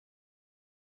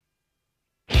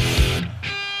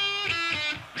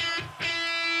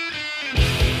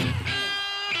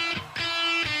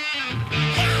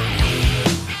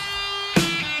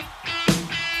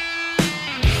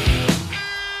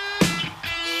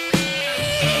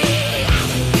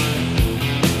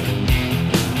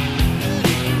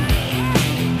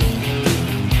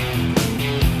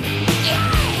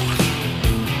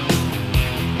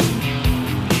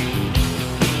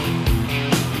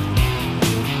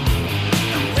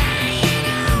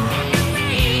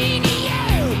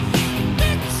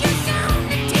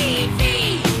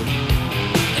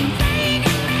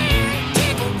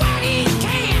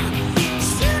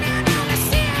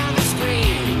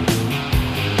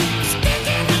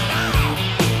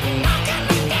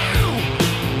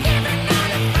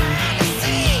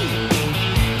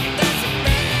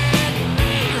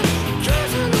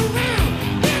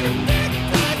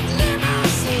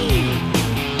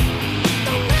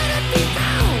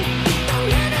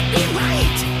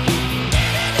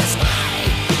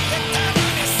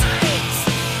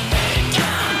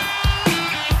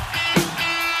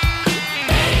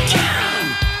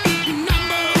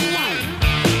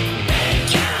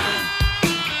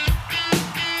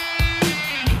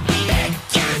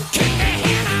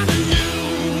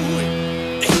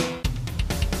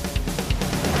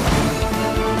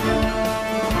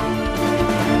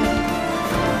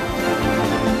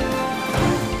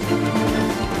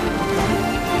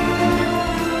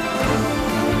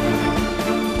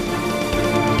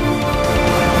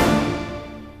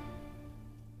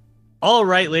All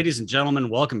right, ladies and gentlemen,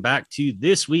 welcome back to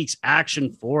this week's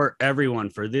Action for Everyone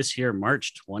for this here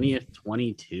March 20th,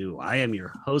 22. I am your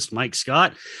host, Mike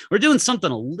Scott. We're doing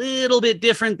something a little bit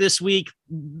different this week,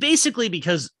 basically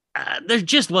because there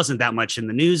just wasn't that much in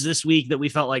the news this week that we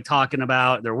felt like talking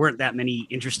about. There weren't that many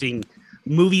interesting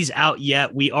movies out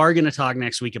yet. We are going to talk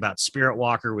next week about Spirit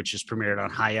Walker, which is premiered on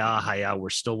Hi-YAH. We're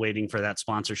still waiting for that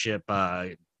sponsorship.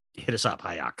 Hit us up,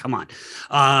 Hi-YAH. Come on.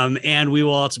 And we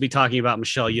will also be talking about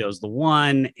Michelle Yeoh's The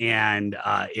One. And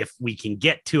if we can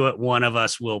get to it, at least one of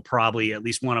us will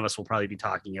probably be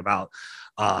talking about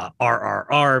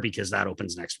RRR, because that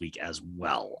opens next week as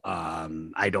well.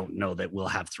 I don't know that we'll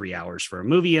have 3 hours for a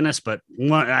movie in us, but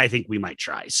I think we might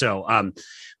try. So,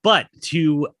 but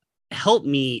to help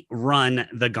me run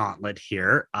the gauntlet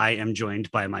here, I am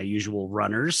joined by my usual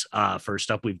runners. First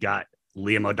up, we've got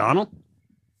Liam O'Donnell.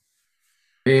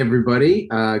 Hey, everybody.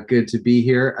 Good to be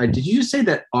here. Did you just say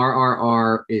that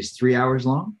RRR is 3 hours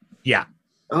long? Yeah.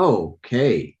 Oh,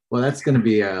 okay. Well, that's going to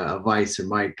be a Vice and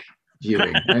Mike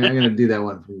viewing. I'm going to do that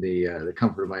one from the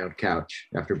comfort of my own couch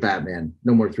after Batman.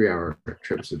 No more 3 hour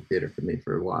trips to the theater for me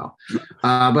for a while.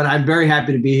 But I'm very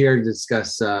happy to be here to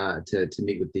discuss, to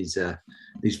meet with these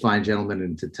fine gentlemen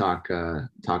and to talk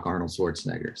Arnold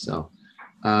Schwarzenegger. So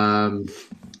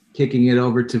kicking it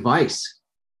over to Vice.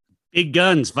 Big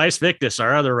guns, Vice Victus,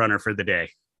 our other runner for the day.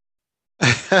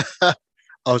 I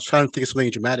was trying to think of something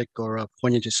dramatic or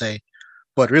poignant to say,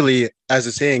 but really, as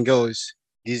the saying goes,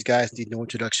 these guys need no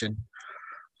introduction.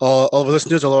 All of our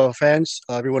listeners, all of our fans,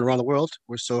 everyone around the world,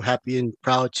 we're so happy and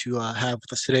proud to have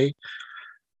with us today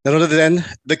none other than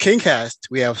the King Cast.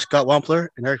 We have Scott Wampler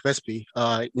and Eric Vespi.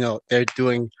 They're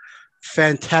doing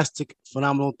fantastic,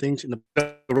 phenomenal things in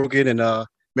the Rogan and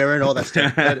Marin, all that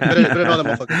stuff. Better than all the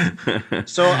motherfuckers.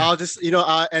 So I'll just,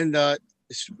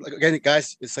 again,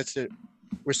 guys,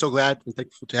 we're so glad and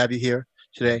thankful to have you here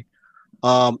today.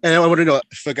 And I want to know,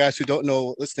 for guys who don't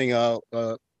know, listening,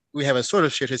 we have a sort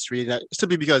of shared history. That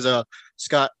simply because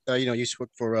Scott, used to work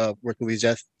for Working with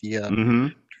Death,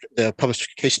 the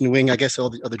publication wing, I guess,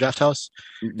 of the Draft House.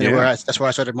 Yeah. And that's where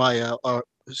I started my. I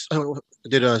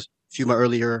did a few of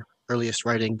my earliest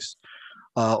writings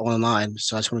online.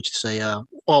 So I just wanted to say,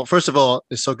 well, first of all,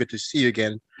 it's so good to see you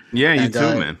again. Yeah, you too,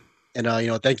 man. And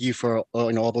thank you for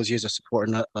all those years of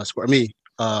supporting me.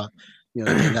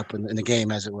 Getting up in the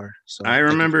game, as it were. So I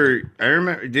remember.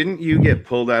 Didn't you get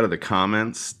pulled out of the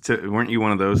comments? Weren't you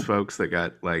one of those folks that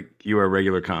got you were a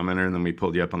regular commenter, and then we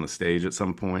pulled you up on the stage at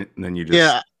some point, and then you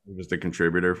just were just a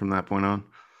contributor from that point on?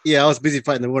 Yeah, I was busy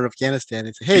fighting the war in Afghanistan.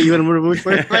 It's hey, you want to move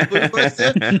first? Why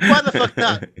the fuck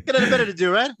not? Got nothing better to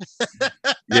do, right?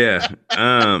 Yeah.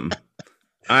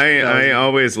 I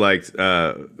always liked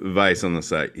Vice on the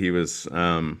site. He was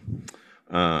a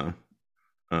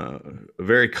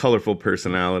very colorful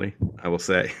personality, I will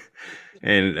say,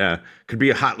 and could be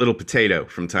a hot little potato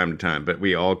from time to time, but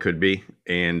we all could be.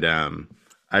 And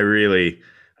I really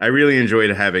enjoyed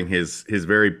having his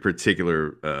very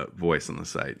particular voice on the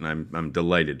site, and I'm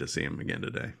delighted to see him again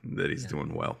today. That he's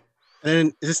doing well.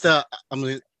 And is this I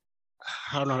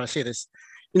don't know how to say this.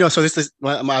 So this is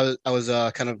I was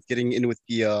kind of getting in with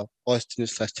the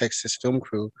Austin/Texas film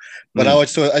crew, but I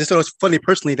just thought it was funny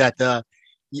personally that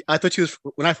I thought you was,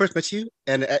 when I first met you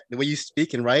and the way you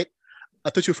speak and write,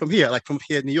 I thought you were from here, from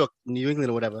here in New England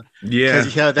or whatever. Yeah,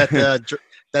 because you have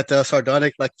that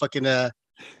sardonic fucking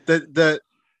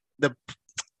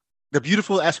the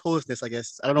beautiful assholeness, I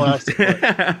guess. I don't know how to say it.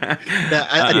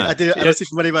 I don't see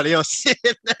from anybody else.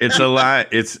 It's a lot.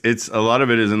 It's a lot of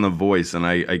it is in the voice, and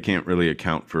I can't really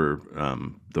account for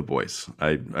the voice.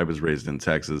 I was raised in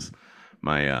Texas.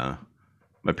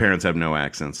 My parents have no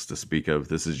accents to speak of.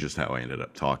 This is just how I ended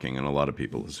up talking, and a lot of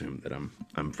people assume that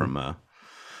I'm from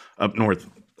up north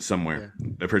somewhere.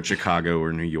 I've heard Chicago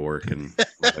or New York and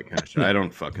all that kind of shit. I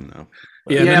don't fucking know.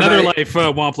 Yeah, in another life,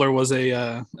 Wampler was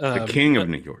the king of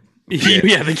New York.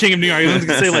 Yeah, the king of New York. I was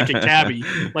going to say a cabbie,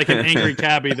 like an angry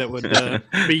cabbie that would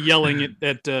be yelling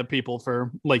at people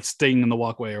for staying in the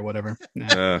walkway or whatever.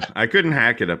 Nah. I couldn't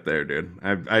hack it up there, dude.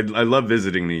 I love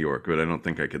visiting New York, but I don't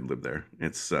think I could live there.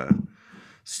 It's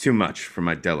too much for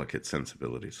my delicate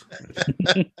sensibilities.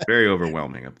 It's very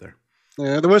overwhelming up there.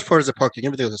 Yeah, the worst part is the parking.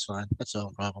 Everything was fine. That's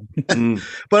no problem.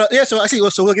 But yeah, so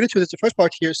so we'll get into this. The first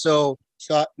part here. So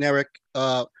Scott and Eric,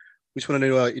 we just want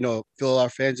to fill our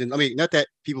fans in. I mean, not that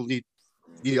people need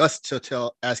us to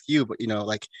ask you, but you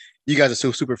guys are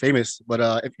so super famous.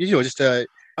 But if just in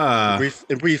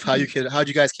brief, how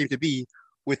you guys came to be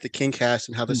with the King Cast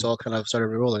and how this all kind of started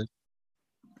rolling.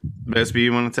 Vespi,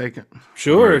 you want to take it?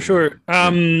 Sure.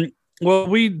 Well,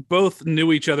 we both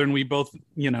knew each other, and we both,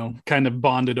 kind of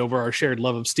bonded over our shared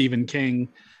love of Stephen King.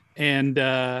 And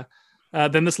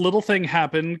then this little thing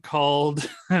happened called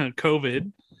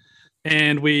COVID,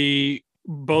 and we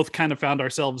both kind of found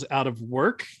ourselves out of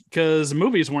work because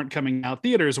movies weren't coming out,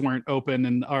 theaters weren't open,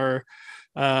 and our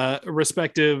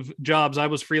respective jobs. I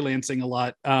was freelancing a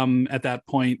lot at that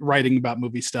point, writing about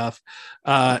movie stuff,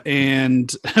 and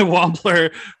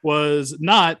Wampler was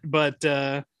not. But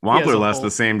Wampler lost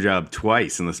the same job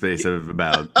twice in the space of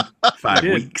about 5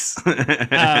 weeks,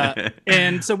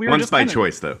 and so we were once just by kinda,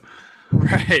 choice though.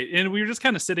 right? And we were just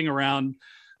kind of sitting around,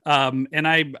 and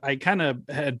I kind of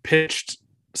had pitched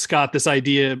Scott this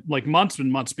idea like months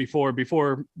and months before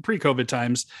pre-COVID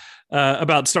times,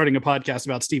 about starting a podcast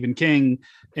about Stephen King,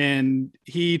 and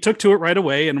he took to it right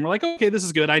away. And we're like, okay, this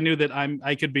is good. I knew that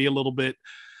I could be a little bit.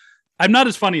 I'm not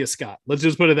as funny as Scott. Let's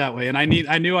just put it that way. And I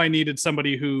knew I needed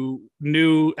somebody who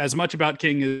knew as much about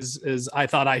King as I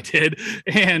thought I did,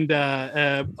 and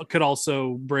could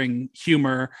also bring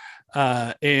humor,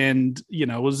 and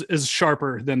was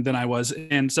sharper than I was.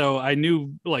 And so I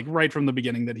knew like right from the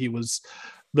beginning that he was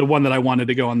the one that I wanted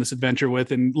to go on this adventure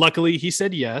with. And luckily he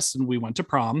said yes, and we went to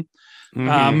prom.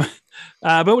 But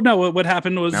no, what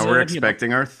happened was now we're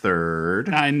expecting our third.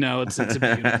 I know it's a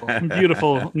beautiful,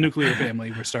 beautiful nuclear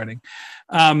family we're starting.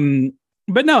 But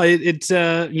no,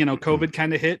 COVID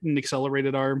kind of hit and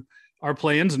accelerated our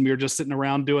plans, and we were just sitting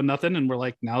around doing nothing. And we're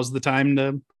like, now's the time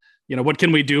to, what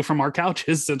can we do from our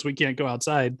couches since we can't go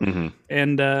outside?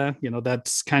 And,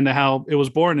 that's kind of how it was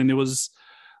born. And it was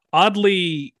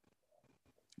oddly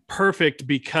perfect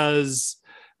because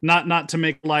not to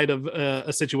make light of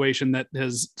a situation that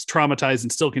has traumatized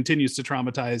and still continues to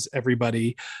traumatize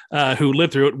everybody who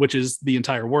lived through it, which is the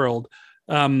entire world.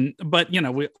 But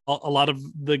a lot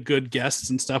of the good guests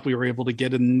and stuff we were able to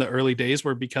get in the early days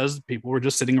were because people were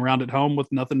just sitting around at home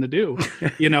with nothing to do,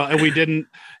 and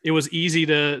it was easy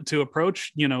to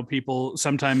approach, people,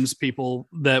 sometimes people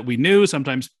that we knew,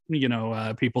 sometimes,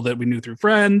 people that we knew through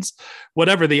friends,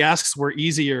 whatever. The asks were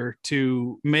easier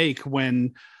to make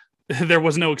when there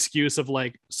was no excuse of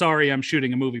like, sorry, I'm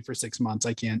shooting a movie for 6 months,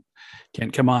 I can't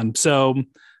come on. So,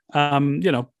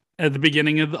 at the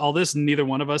beginning of all this, neither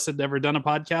one of us had ever done a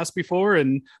podcast before,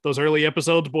 and those early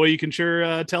episodes, boy, you can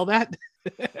sure tell that.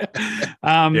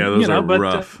 Those are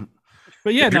rough.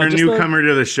 But yeah, if you're a newcomer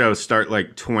to the show, start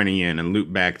like 20 in and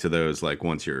loop back to those like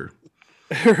once you're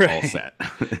all set.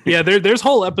 Yeah, there's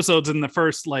whole episodes in the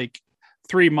first like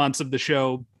 3 months of the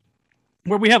show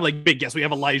where we have like big guests. We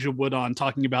have Elijah Wood on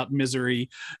talking about Misery,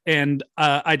 and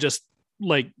I just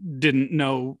like didn't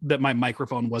know that my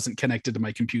microphone wasn't connected to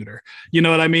my computer. You know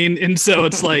what I mean? And so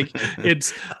it's like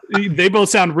they both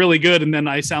sound really good, and then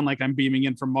I sound like I'm beaming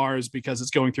in from Mars because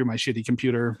it's going through my shitty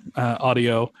computer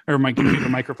audio, or my computer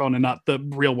microphone, and not the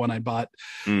real one I bought.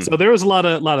 So there was a lot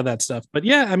of that stuff. But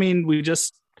yeah, I mean, we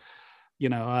just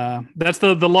that's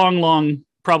the long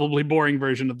probably boring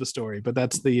version of the story, but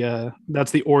that's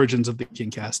the origins of the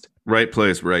KingCast. Right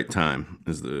place, right time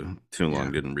is the too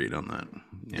long didn't read on that.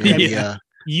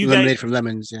 You lemonade from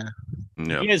lemons.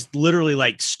 You guys literally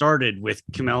like started with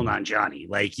Kumail Nanjiani.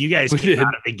 Like you guys came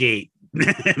out of the gate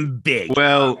big.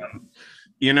 Well,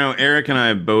 Eric and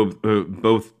I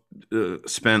both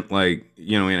spent like,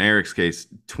 in Eric's case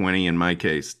 20, in my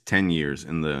case 10 years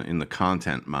in the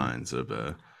content mines of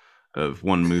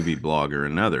one movie blog or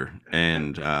another.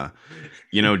 And,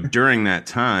 during that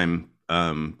time,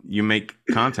 you make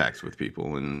contacts with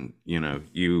people, and,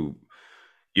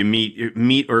 you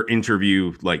meet or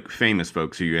interview like famous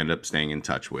folks who you end up staying in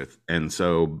touch with. And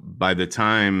so by the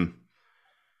time,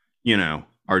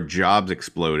 our jobs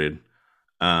exploded,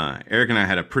 Eric and I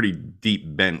had a pretty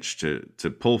deep bench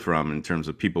to pull from in terms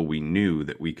of people we knew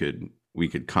that we could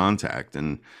contact.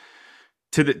 And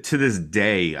to this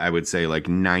day, I would say like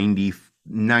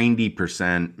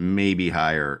 90%, maybe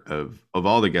higher of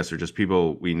all the guests are just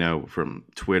people we know from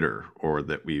Twitter or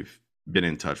that we've been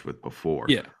in touch with before.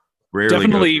 Yeah. Rarely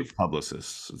definitely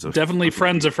publicists. Definitely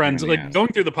friends of friends. Like going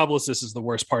through the publicist is the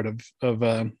worst part of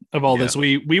all this.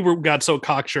 We got so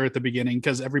cocksure at the beginning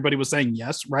because everybody was saying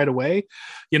yes right away,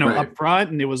 up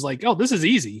front, and it was like, oh, this is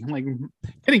easy. Like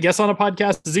getting guests on a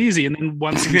podcast is easy. And then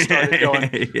once we started going,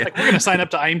 like we're going to sign up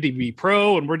to IMDb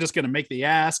Pro, and we're just going to make the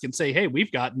ask and say, hey,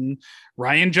 we've gotten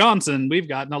Ryan Johnson, we've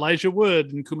gotten Elijah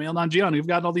Wood and Kumail Nanjiani, we've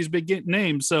gotten all these big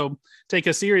names, so take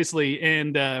us seriously.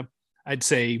 And I'd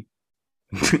say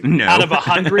no. Out of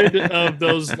 100 of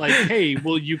those, like, hey,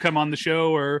 will you come on the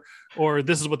show, or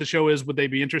this is what the show is, would they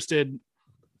be interested?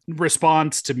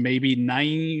 Response to maybe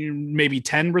 9, maybe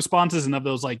 10 responses, and of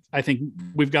those, like, I think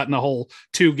we've gotten a whole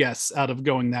 2 guests out of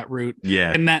going that route.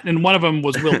 Yeah, and one of them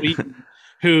was Will Wheaton,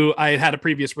 who I had a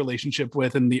previous relationship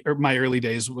with in my early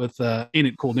days with Ain't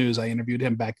It Cool News. I interviewed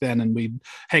him back then, and we'd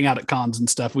hang out at cons and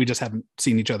stuff. We just haven't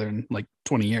seen each other in like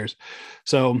 20 years.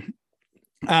 So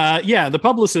the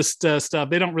publicist stuff,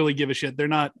 they don't really give a shit.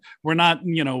 We're not,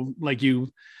 like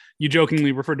you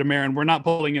jokingly referred to Marin, we're not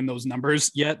pulling in those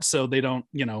numbers yet. So they don't,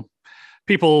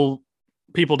 people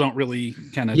don't really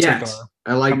kind of take our.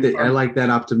 I like that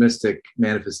optimistic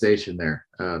manifestation there.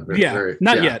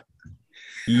 Not yet.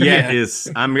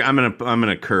 Is I'm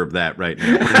gonna curb that right now.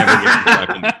 We're never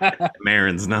getting fucking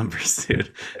Marin's numbers,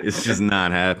 dude. It's just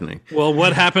not happening. Well,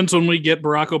 what happens when we get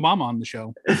Barack Obama on the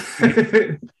show?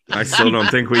 I still don't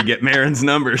think we get Marin's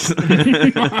numbers.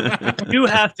 You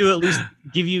have to at least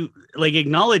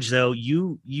acknowledge though,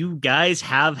 you guys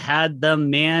have had the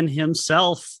man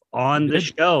himself on the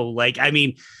show. Like, I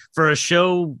mean, for a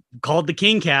show called the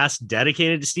King Cast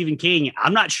dedicated to Stephen King,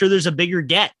 I'm not sure there's a bigger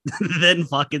get than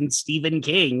fucking Stephen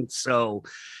King. So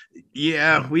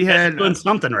yeah, we had doing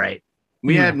something right.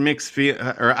 We had mixed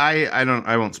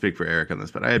I won't speak for Eric on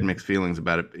this, but I had mixed feelings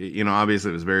about it. Obviously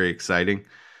it was very exciting,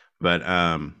 but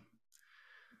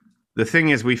the thing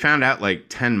is, we found out like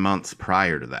 10 months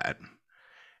prior to that.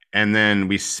 And then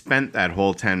we spent that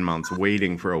whole 10 months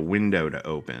waiting for a window to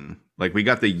open. Like, we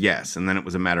got the yes, and then it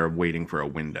was a matter of waiting for a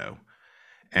window.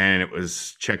 And it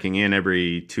was checking in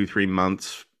every 2-3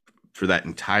 months for that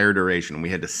entire duration. We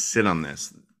had to sit on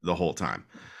this the whole time.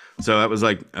 So that was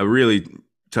like a really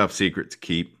tough secret to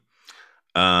keep.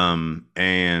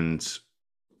 And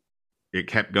it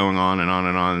kept going on and on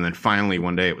and on. And then finally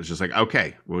one day it was just like,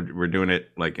 okay, we're doing it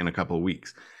like in a couple of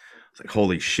weeks. It's like,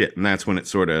 holy shit. And that's when it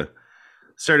sort of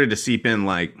started to seep in.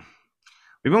 Like,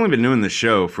 we've only been doing the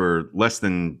show for less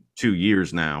than 2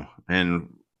 years now.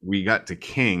 And we got to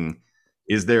King.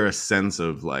 Is there a sense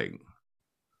of like,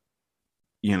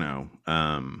 that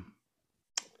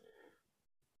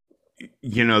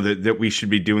we should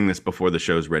be doing this before the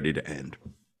show's ready to end?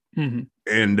 Mm-hmm.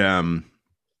 And,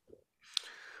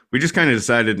 we just kind of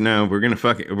decided, no, we're going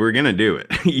to do it.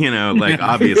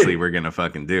 Obviously we're going to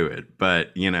fucking do it.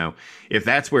 But, if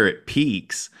that's where it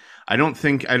peaks, I don't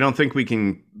think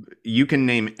you can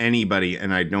name anybody,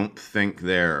 and I don't think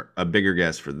they're a bigger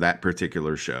guest for that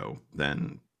particular show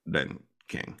than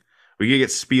King. We could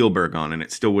get Spielberg on, and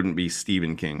it still wouldn't be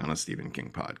Stephen King on a Stephen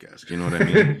King podcast. You know what I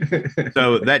mean?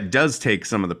 So that does take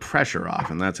some of the pressure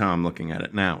off, and that's how I'm looking at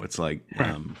it now. It's like,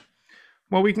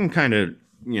 well, we can kind of,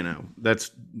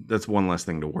 that's one less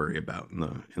thing to worry about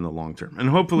in the long term. And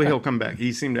hopefully he'll come back.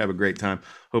 He seemed to have a great time.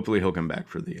 Hopefully he'll come back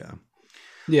for the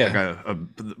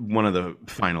one of the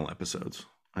final episodes,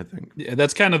 I think. Yeah,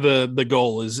 that's kind of the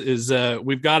goal is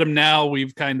we've got him now.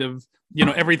 We've kind of,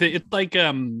 everything. It's like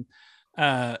winning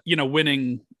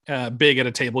big at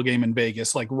a table game in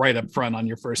Vegas, like right up front on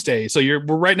your first day. So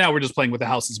right now we're just playing with the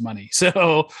house's money.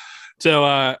 So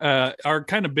our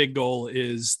kind of big goal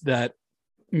is that,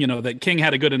 that King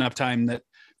had a good enough time that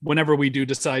whenever we do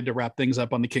decide to wrap things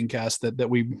up on the King Cast, that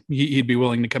he'd be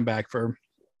willing to come back for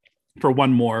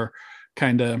one more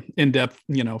kind of in-depth,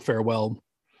 farewell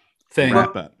thing.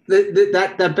 Well,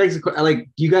 that begs the question. Like,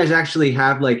 do you guys actually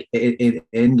have like an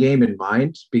end game in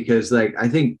mind? Because like, I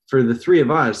think for the three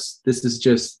of us, this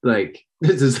is like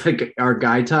our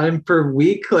guy time per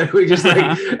week. Like, we just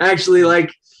like actually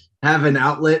like have an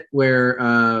outlet where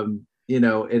an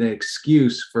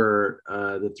excuse for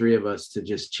the three of us to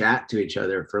just chat to each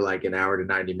other for like an hour to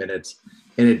 90 minutes.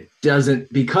 And it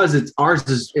doesn't, because ours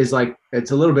is like,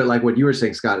 it's a little bit like what you were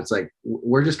saying, Scott. It's like,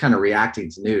 we're just kind of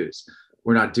reacting to news.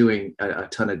 We're not doing a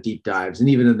ton of deep dives. And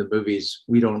even in the movies,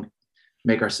 we don't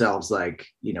make ourselves like,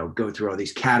 go through all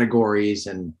these categories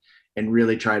and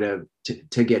really try to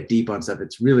get deep on stuff.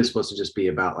 It's really supposed to just be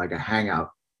about like a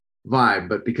hangout vibe.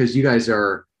 But because you guys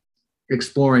are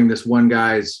exploring this one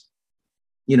guy's,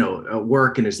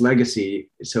 work and his legacy.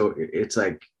 So it's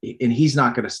like, and he's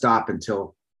not going to stop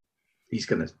until he's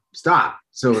going to stop.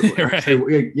 So, right.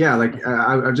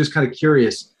 I'm just kind of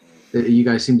curious that you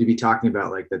guys seem to be talking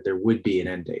about like that there would be an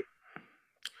end date.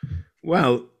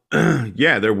 Well,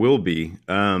 yeah, there will be.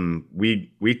 We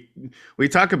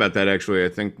talk about that actually, I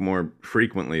think more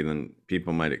frequently than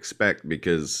people might expect,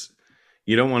 because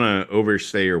you don't want to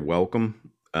overstay your welcome.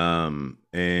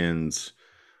 And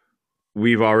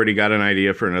we've already got an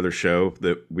idea for another show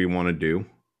that we want to do.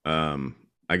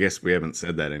 I guess we haven't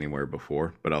said that anywhere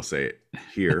before, but I'll say it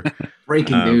here.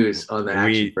 Breaking news on the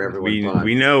Action for Everyone.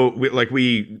 We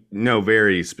know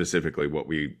very specifically what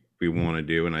we want to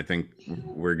do, and I think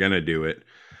we're gonna do it.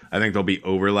 I think there'll be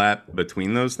overlap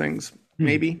between those things,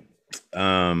 maybe.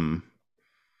 But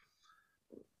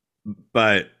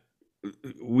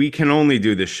we can only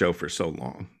do this show for so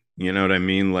long. You know what I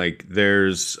mean? Like,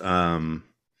 there's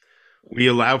we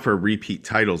allow for repeat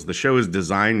titles. The show is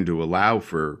designed to allow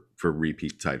for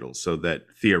repeat titles, so that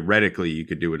theoretically you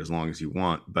could do it as long as you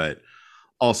want, but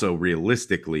also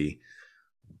realistically,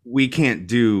 we can't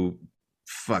do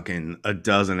fucking a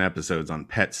dozen episodes on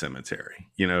Pet Cemetery.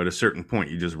 You know, at a certain point,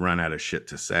 you just run out of shit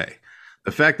to say.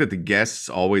 The fact that the guests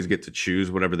always get to choose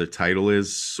whatever the title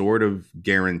is sort of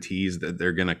guarantees that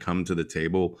they're going to come to the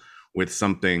table with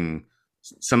some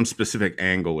specific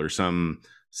angle or some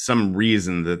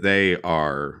reason that they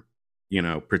are, you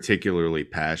know, particularly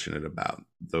passionate about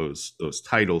those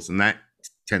titles, and that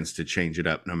tends to change it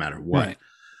up no matter what. Right.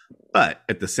 But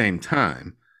at the same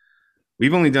time,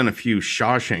 we've only done a few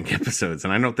Shawshank episodes,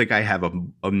 and I don't think I have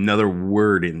another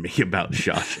word in me about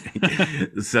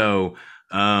Shawshank. So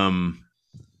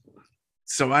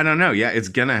I don't know. Yeah, it's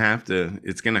gonna have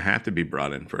to be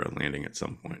brought in for a landing at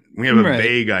some point. We have a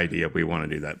vague idea if we want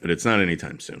to do that, but it's not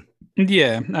anytime soon.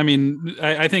 Yeah, I mean,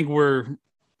 I think we're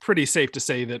pretty safe to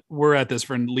say that we're at this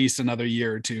for at least another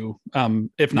year or two,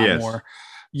 if not more.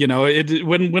 You know,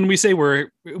 when we say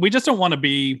we just don't want to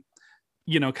be,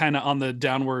 you know, kind of on the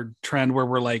downward trend where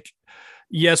we're like,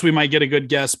 yes, we might get a good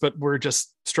guess, but we're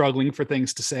just struggling for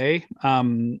things to say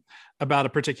about a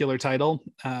particular title.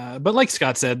 But like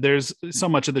Scott said, there's so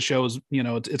much of the shows, you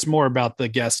know, it's more about the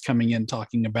guest coming in,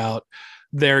 talking about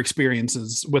their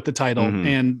experiences with the title. Mm-hmm.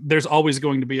 And there's always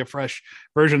going to be a fresh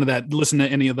version of that. Listen to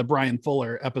any of the Brian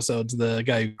Fuller episodes, the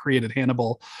guy who created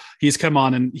Hannibal. He's come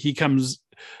on and he comes,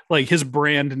 like, his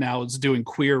brand now is doing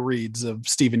queer reads of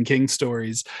Stephen King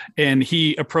stories, and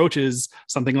he approaches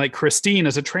something like Christine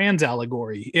as a trans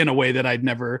allegory in a way that I'd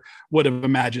never would have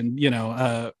imagined, you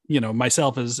know,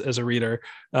 myself as a reader,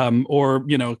 or,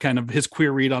 you know, kind of his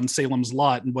queer read on Salem's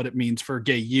Lot and what it means for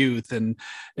gay youth and,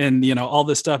 you know, all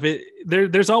this stuff.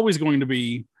 There's always going to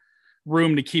be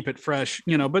room to keep it fresh,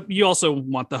 you know, but you also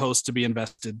want the host to be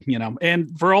invested, you know,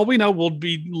 and for all we know, we'll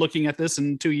be looking at this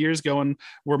in 2 years going,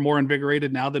 we're more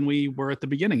invigorated now than we were at the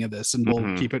beginning of this, and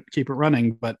we'll keep it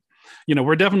running. But, you know,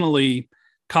 we're definitely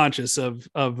conscious of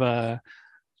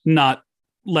not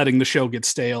letting the show get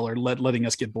stale or letting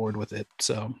us get bored with it.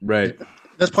 So, right.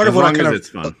 That's part of what I kind of, it's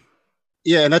fun.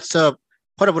 Yeah. And that's part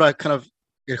of what I kind of,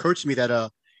 it hurts me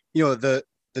that, you know, the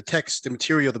text, the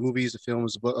material, the movies, the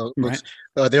films, books,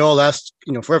 they all last,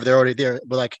 you know, forever. They're already there,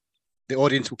 but like the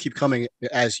audience will keep coming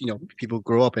as, you know, people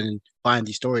grow up and find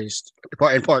these stories.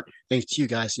 In part, thanks to you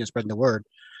guys, you know, spreading the word.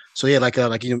 So yeah, like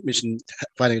you mentioned,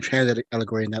 finding a trans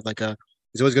allegory in that, like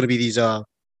there's always going to be these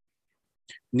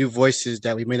new voices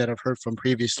that we may not have heard from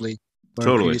previously, or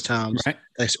in previous times. Right.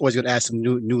 That's always going to add some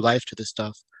new life to this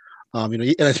stuff. You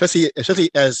know, and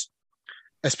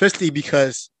especially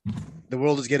because the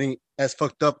world is getting as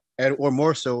fucked up or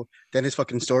more so than his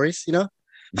fucking stories, you know?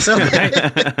 So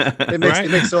it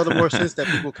makes all the more sense that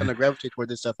people kind of gravitate toward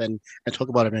this stuff and talk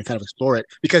about it and kind of explore it,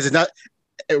 because it's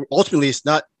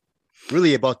not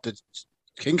really about the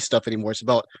King stuff anymore. It's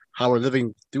about how we're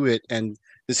living through it, and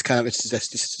this kind of it's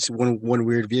just one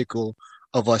weird vehicle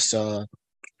of us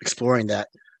exploring that.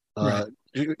 I'm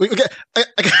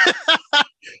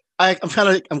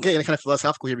getting kind of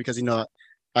philosophical here because, you know,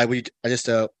 I guess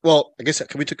are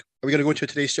we gonna go into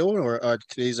today's show or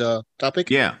today's topic?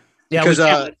 Yeah, because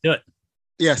do it.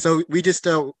 Yeah, so we just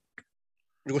we're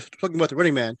talking about The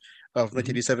Running Man of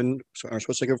 1987. Arnold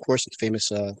Schwarzenegger, of course, it's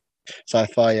famous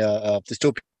sci-fi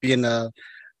dystopian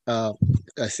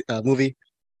movie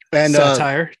and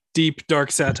satire, deep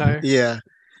dark satire. Yeah,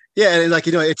 and like,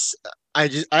 you know, it's I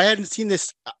hadn't seen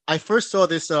this. I first saw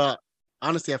this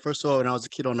honestly. I first saw it when I was a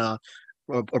kid on a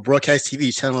broadcast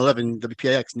TV, Channel 11,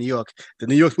 WPIX, New York, the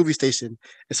New York movie station.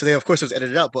 And so they, of course, it was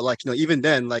edited out. But like, you know, even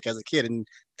then, like as a kid, and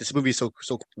this movie is so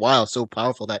wild, so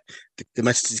powerful that the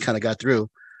messages kind of got through.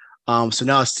 So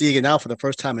now seeing it now for the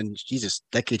first time in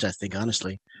decades, I think,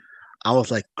 honestly, I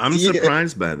was like, I'm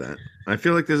surprised by that. I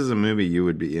feel like this is a movie you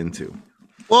would be into.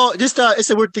 Well, just it's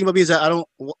a weird thing about me is that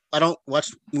I don't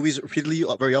watch movies repeatedly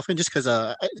very often, just because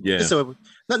there's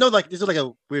like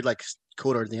a weird like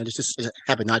code or anything. I just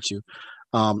happen not to.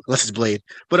 Unless it's Blade,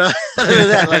 but other than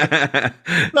that, like,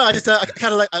 no, I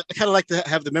kind of like to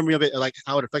have the memory of it, like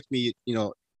how it affects me, you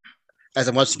know, as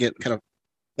I'm watching it. Kind of,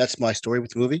 that's my story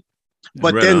with the movie.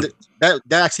 But then that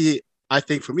actually, I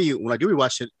think for me, when I do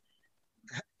rewatch it,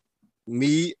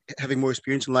 me having more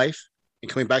experience in life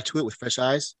and coming back to it with fresh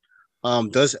eyes,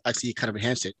 does actually kind of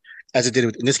enhance it, as it did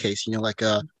in this case. You know, like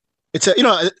it's a, you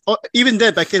know, even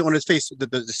then back then on his face,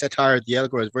 the satire, the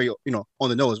allegory was very, you know, on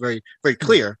the nose, very very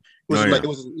clear. It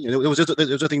was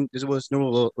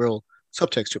no real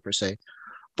subtext to it per se,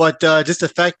 but just the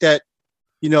fact that,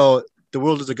 you know, the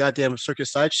world is a goddamn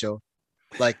circus sideshow,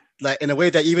 like in a way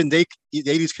that even the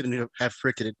 80s couldn't have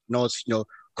predicted it. And all its, you know,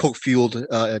 coke fueled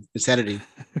insanity.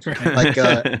 Right.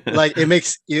 Like it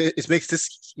makes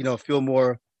this feel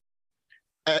more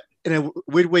in a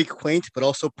weird way quaint, but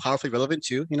also powerfully relevant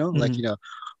too. Like Mhm.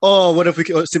 oh, what if we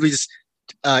could simply just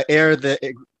air the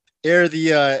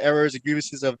errors and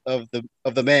grievances of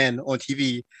the man on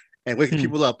TV and waking Hmm.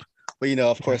 people up. But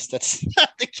of course, that's not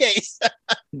the case.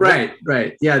 Right,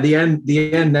 right. Yeah, the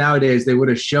end nowadays they would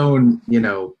have shown,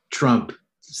 Trump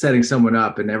setting someone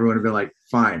up and everyone would have been like,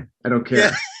 fine, I don't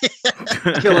care.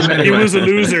 Kill him He anyway. was a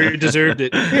loser. He deserved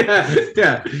it.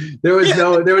 Yeah. There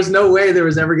was no way there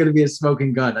was ever going to be a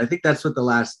smoking gun. I think that's what the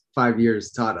last 5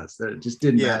 years taught us, that it just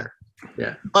didn't Yeah. matter.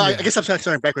 Yeah. I guess I'm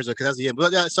starting backwards because that's the end.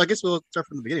 But so I guess we'll start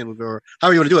from the beginning, or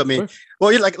however you want to do it. I mean, Sure.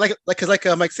 well,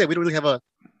 because Mike said, we don't really have a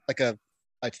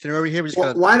itinerary here. We just Well,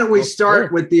 gotta why don't we go start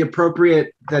forward. with the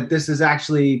appropriate, that this is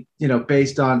actually,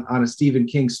 based on a Stephen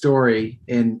King story.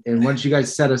 And once you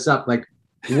guys set us up, like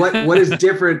what is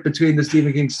different between the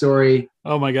Stephen King story?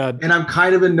 Oh my God. And I'm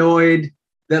kind of annoyed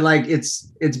that like it's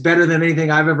better than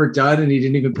anything I've ever done, and he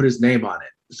didn't even put his name on it.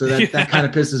 So that kind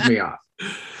of pisses me off.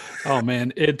 Oh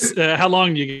man, it's how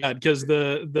long you got? Because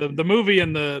the movie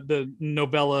and the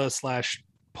novella /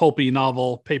 pulpy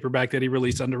novel paperback that he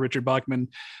released under Richard Bachman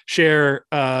share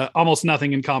almost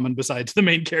nothing in common besides the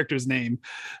main character's name.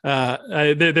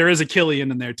 There is a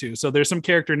Killian in there too, so there's some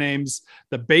character names.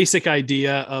 The basic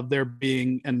idea of there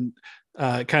being and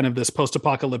kind of this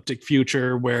post-apocalyptic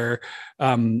future where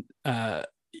that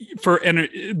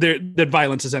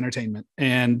violence is entertainment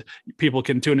and people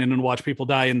can tune in and watch people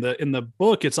die. In the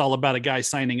book, it's all about a guy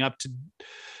signing up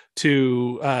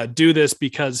to do this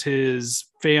because his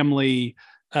family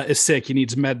is sick. He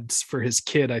needs meds for his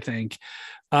kid, I think.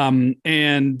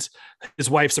 And his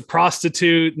wife's a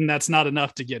prostitute, and that's not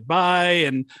enough to get by.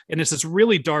 And it's this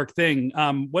really dark thing.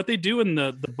 What they do in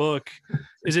the book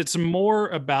is it's more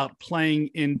about playing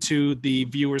into the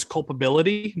viewer's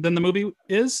culpability than the movie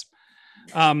is.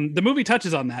 The movie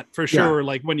touches on that for sure. Yeah.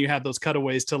 Like when you have those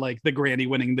cutaways to like the granny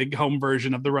winning the home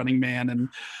version of The Running Man, and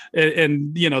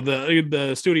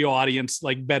the studio audience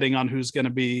like betting on who's going to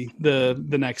be the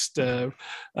next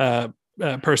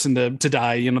person to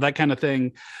die, that kind of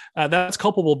thing. That's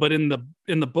culpable. But in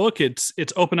the book, it's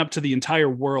open up to the entire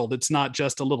world. It's not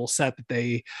just a little set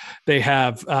that they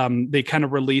have. They kind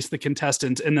of release the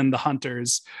contestants and then the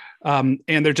hunters, and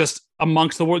they're just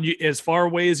amongst the world, as far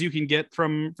away as you can get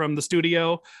from the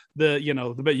studio. But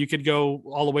you could go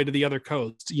all the way to the other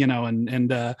coast,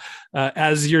 and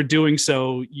as you're doing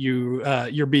so,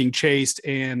 you're being chased,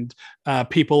 and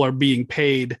people are being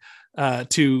paid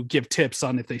to give tips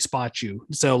on if they spot you.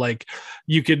 So like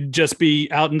you could just be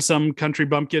out in some country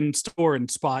bumpkin store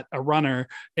and spot a runner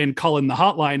and call in the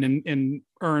hotline and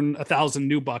earn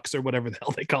 $1,000 or whatever the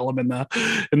hell they call them in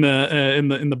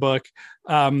the book.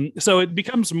 So it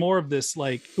becomes more of this,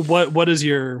 like, what is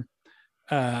your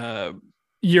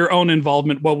own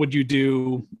involvement? What would you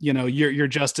do? You're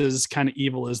just as kind of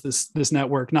evil as this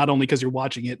network, not only because you're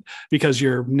watching it, because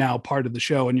you're now part of the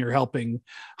show and you're helping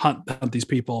hunt these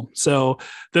people. So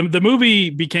the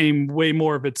movie became way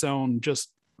more of its own,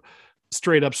 just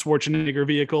straight up Schwarzenegger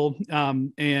vehicle.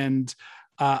 And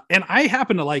I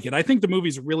happen to like it. I think the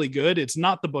movie's really good. It's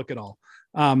not the book at all.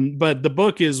 But the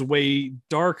book is way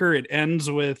darker. It ends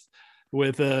with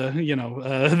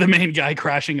the main guy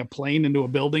crashing a plane into a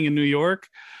building in New York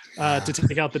to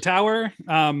take out the tower.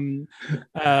 And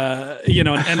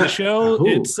the show. Ooh.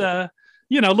 It's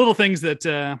little things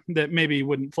that maybe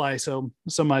wouldn't fly so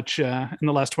much in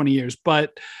the last 20 years,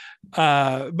 but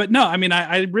no, I mean,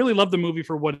 I really love the movie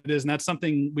for what it is. And that's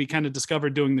something we kind of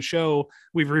discovered doing the show.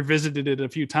 We've revisited it a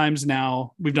few times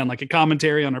now. We've done like a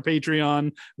commentary on our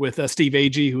Patreon with Steve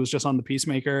Agee, who was just on The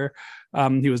Peacemaker.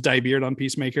 He was Dai Beard on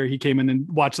Peacemaker. He came in and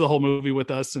watched the whole movie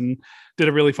with us and did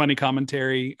a really funny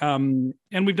commentary. And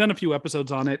we've done a few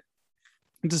episodes on it.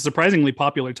 It's a surprisingly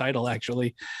popular title,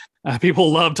 actually.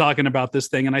 People love talking about this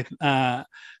thing. And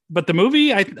but the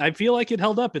movie, I feel like it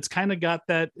held up. It's kind of got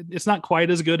that. It's not quite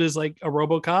as good as like a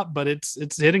RoboCop, but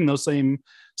it's hitting those same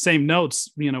notes,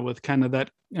 with kind of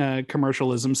that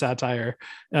commercialism satire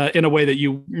in a way that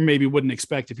you maybe wouldn't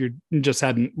expect if you just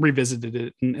hadn't revisited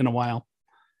it in a while.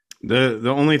 The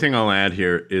only thing I'll add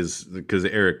here is, because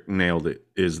Eric nailed it,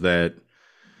 is that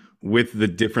with the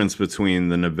difference between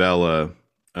the novella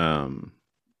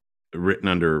written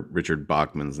under Richard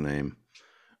Bachman's name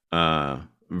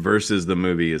versus the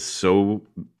movie is so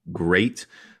great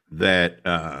that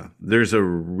there's a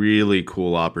really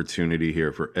cool opportunity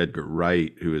here for Edgar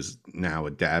Wright, who is now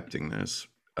adapting this.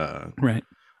 Right.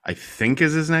 I think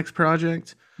is his next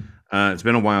project. It's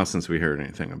been a while since we heard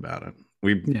anything about it.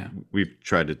 We've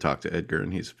tried to talk to Edgar,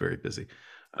 and he's very busy.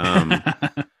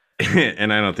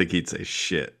 and I don't think he'd say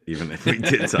shit, even if we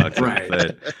did talk to him.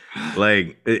 But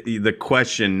like, the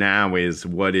question now is,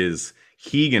 what is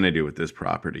he going to do with this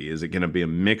property? Is it going to be a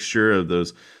mixture of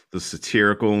the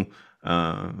satirical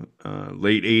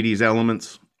late 80s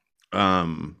elements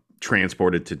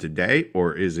transported to today,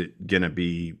 or is it going to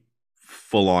be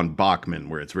full on Bachman,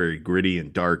 where it's very gritty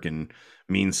and dark and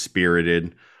mean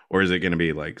spirited, or is it going to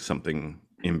be like something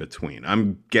in between?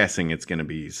 I'm guessing it's going to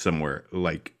be somewhere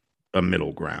like a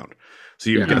middle ground. So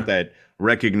you've got that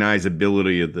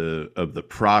recognizability of the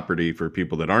property for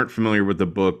people that aren't familiar with the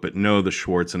book but know the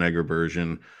Schwarzenegger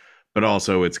version, but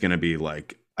also it's going to be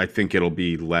like, I think it'll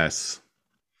be less,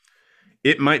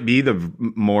 it might be the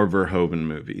more Verhoeven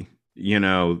movie,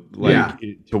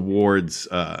 towards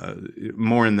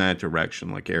more in that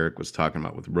direction, like Eric was talking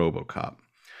about with RoboCop.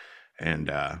 And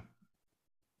I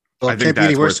think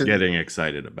that's worth getting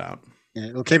excited about.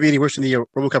 Yeah, it can't be any worse than the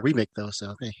RoboCop remake, though.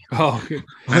 So, hey. Oh,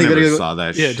 I never saw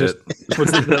that shit.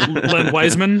 Was it Len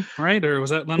Wiseman, right? Or was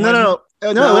that Len Wiseman?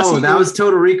 No, that was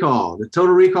Total Recall. The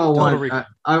Total Recall one.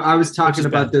 I was talking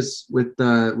about this with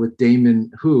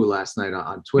Damon Who last night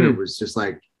on Twitter. It was just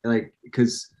like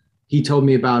because he told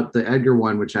me about the Edgar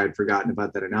one, which I had forgotten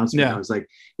about that announcement. I was like,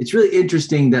 it's really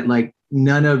interesting that like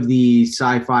none of the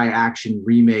sci-fi action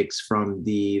remakes from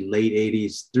the late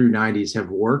 80s through 90s have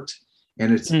worked.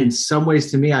 And it's in some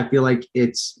ways, to me, I feel like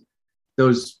it's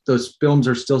those films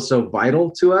are still so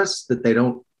vital to us that they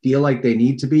don't feel like they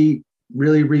need to be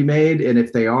really remade. And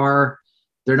if they are,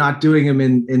 they're not doing them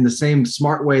in the same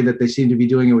smart way that they seem to be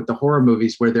doing it with the horror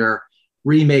movies, where they're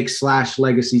remakes /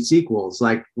 legacy sequels.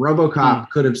 Like RoboCop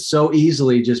could have so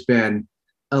easily just been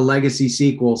a legacy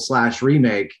sequel /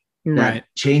 remake that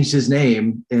changed his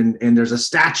name. And there's a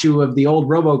statue of the old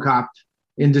RoboCop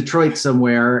in Detroit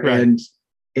somewhere. Right.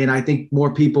 And I think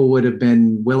more people would have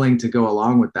been willing to go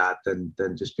along with that than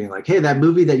just being like, hey, that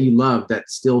movie that you love that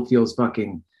still feels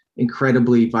fucking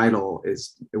incredibly vital,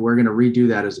 we're going to redo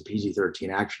that as a PG-13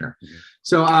 actioner. Mm-hmm.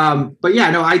 So, but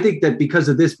yeah, no, I think that because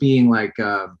of this being like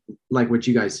what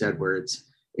you guys said, where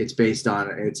it's based on,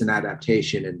 it's an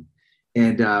adaptation,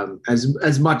 and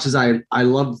as much as I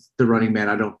love The Running Man,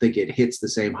 I don't think it hits the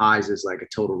same highs as like a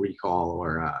Total Recall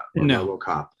or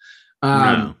RoboCop.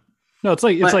 No, it's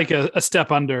like a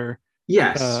step under.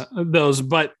 Yes, those,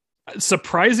 but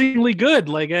surprisingly good.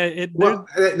 Like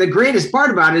the greatest part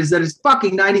about it is that it's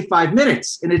fucking 95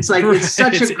 minutes, and it's like it's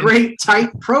such a great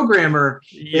tight programmer.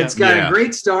 It's got a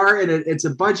great star, and it's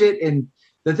a budget. And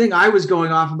the thing I was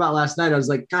going off about last night, I was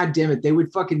like, God damn it, they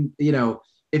would fucking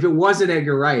if it wasn't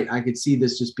Edgar Wright, I could see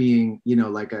this just being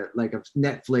like a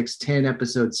Netflix 10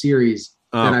 episode series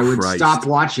that I would stop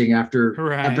watching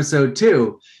after episode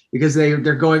 2. Because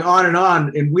they're going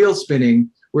on and wheel spinning,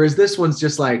 whereas this one's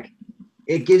just like,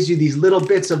 it gives you these little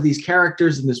bits of these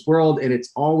characters in this world, and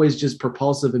it's always just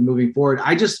propulsive and moving forward.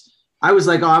 I was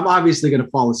like, I'm obviously going to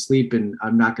fall asleep and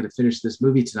I'm not going to finish this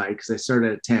movie tonight because I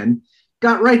started at 10.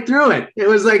 Got right through it. It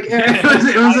was like it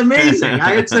was amazing.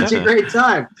 I had such a great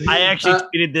time. I actually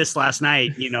tweeted this last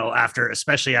night.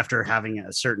 Especially after having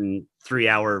a certain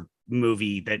 3-hour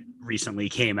movie that recently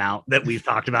came out that we've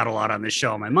talked about a lot on this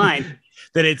show in my mind.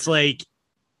 That it's like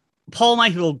Paul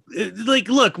Michael, like,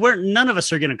 look, none of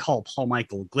us are going to call Paul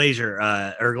Michael Glaser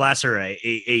or Glasser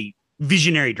a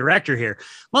visionary director here.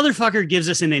 Motherfucker gives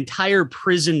us an entire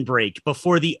Prison Break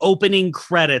before the opening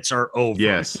credits are over.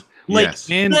 Yes.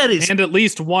 And at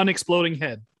least one exploding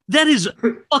head. That is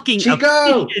fucking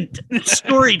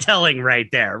storytelling right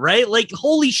there, right? Like,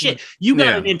 holy shit, you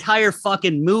got an entire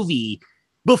fucking movie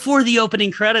before the opening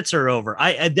credits are over.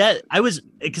 I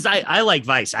like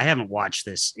Vice. I haven't watched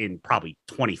this in probably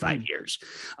 25 years.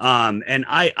 And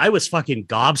I was fucking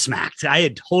gobsmacked. I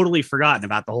had totally forgotten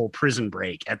about the whole Prison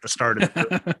Break at the start of the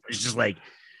movie. It was just like,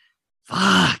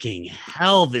 fucking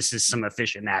hell, this is some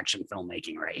efficient action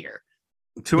filmmaking right here.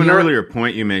 To an earlier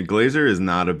point you made, Glazer is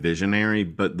not a visionary,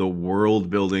 but the world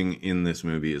building in this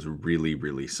movie is really,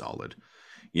 really solid.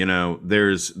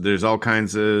 There's all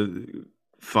kinds of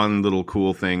fun little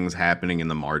cool things happening in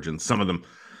the margins. Some of them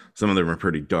are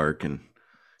pretty dark and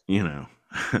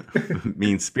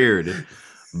mean spirited,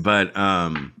 but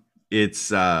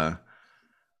it's I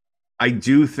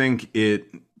do think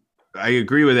I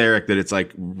agree with Eric that it's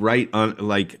like right on,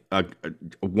 like a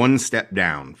one step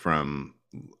down from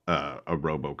a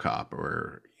RoboCop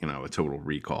or a Total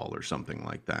Recall or something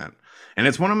like that. And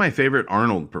it's one of my favorite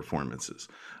Arnold performances.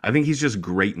 I think he's just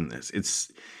great in this.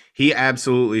 He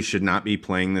absolutely should not be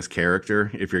playing this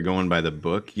character if you're going by the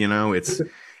book.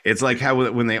 It's like how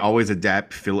when they always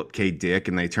adapt Philip K. Dick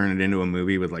and they turn it into a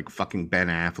movie with like fucking Ben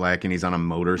Affleck and he's on a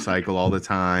motorcycle all the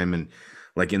time, and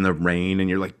like in the rain, and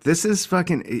you're like, this is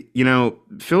fucking,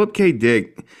 Philip K.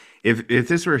 Dick. If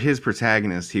this were his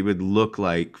protagonist, he would look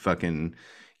like fucking,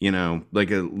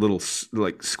 like a little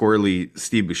like squirrely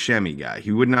Steve Buscemi guy.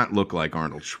 He would not look like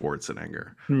Arnold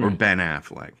Schwarzenegger or Ben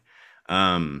Affleck.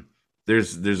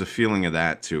 There's a feeling of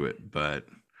that to it, but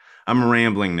I'm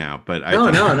rambling now. But I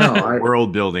think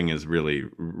world building is really,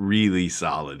 really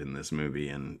solid in this movie,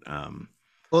 and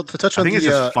well, to touch on I think it's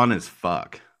just fun as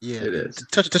fuck. Yeah, it is.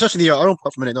 To touch on the Arnold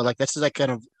part for a minute, though, like that's like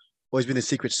kind of always been the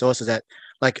secret sauce is that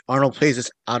like Arnold plays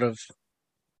this out of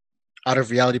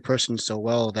reality person so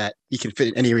well that he can fit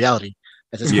in any reality.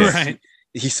 That's just Right.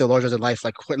 He's so larger than life,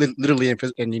 like quite literally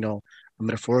and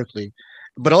metaphorically,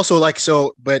 but also like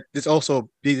so. But there's also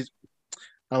these.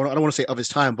 I don't want to say of his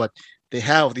time, but they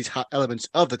have these hot elements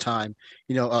of the time.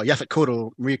 Yaphet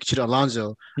Kotto, Maria Conchita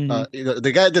Alonso,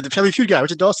 the guy, the Family Feud guy,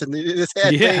 Richard Dawson. This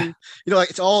thing, like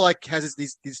it's all like has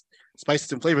these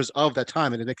spices and flavors of that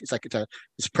time, and it's like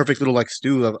this perfect little like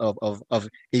stew of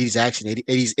 80s action,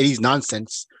 80s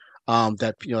nonsense.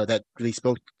 That really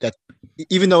spoke that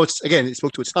even though it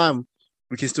spoke to its time,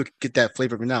 we can still get that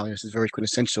flavor of it now. This is very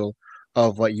quintessential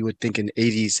of what you would think an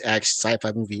 80s action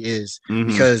sci-fi movie is,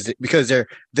 because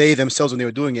they themselves when they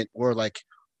were doing it were like,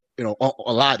 a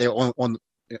lot they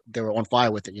were on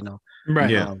fire with it, Right.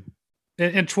 Yeah.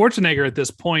 And Schwarzenegger at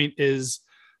this point is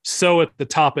so at the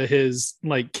top of his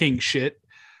like king shit.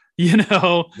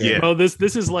 Oh,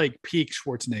 this is like peak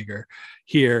Schwarzenegger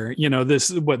here. This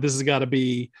has got to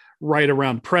be right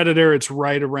around Predator. It's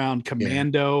right around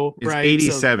Commando. It's right.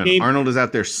 87. So Arnold is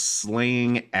out there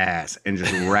slaying ass and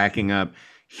just racking up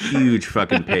huge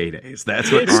fucking paydays.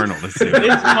 That's what Arnold is doing.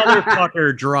 This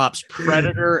motherfucker drops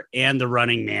Predator and The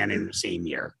Running Man in the same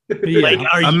year. Yeah. Like,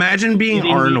 imagine being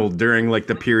Arnold during like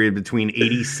the period between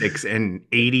 86 and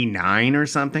 89 or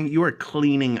something. You are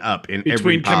cleaning up in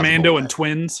every between Commando way. and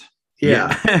Twins.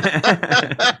 Yeah.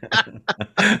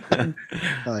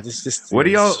 What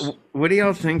do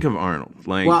y'all think of Arnold?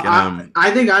 Like, well, I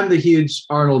think I'm the huge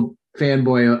Arnold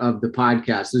fanboy of the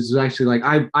podcast. This is actually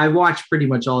like I watch pretty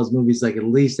much all his movies like at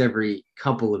least every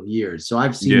couple of years. So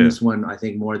I've seen this one I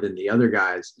think more than the other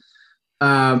guys.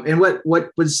 And what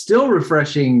was still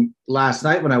refreshing last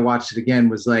night when I watched it again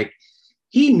was like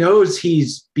he knows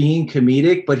he's being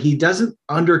comedic, but he doesn't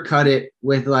undercut it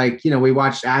with like, we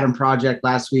watched Adam Project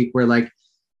last week where like,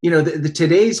 the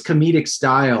today's comedic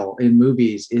style in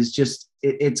movies is just,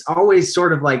 it's always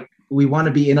sort of like, we want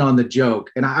to be in on the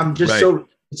joke. And I'm just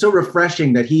so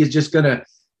refreshing that he is just going to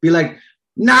be like,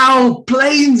 now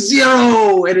plane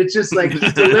zero. And it's just like,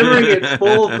 he's delivering it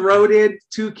full throated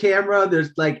to camera.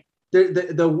 There's like,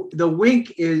 the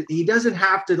wink is, he doesn't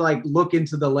have to like look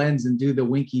into the lens and do the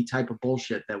winky type of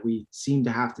bullshit that we seem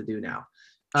to have to do now.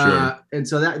 Sure. And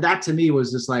so that to me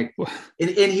was just like, and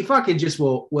he fucking just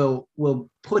will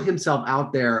put himself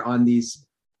out there on these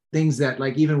things that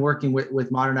like even working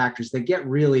with modern actors, they get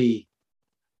really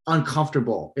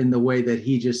uncomfortable in the way that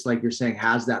he just, like you're saying,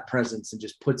 has that presence and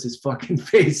just puts his fucking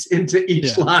face into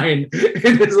each line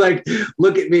and it's like,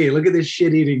 look at me, look at this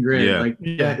shit eating grin.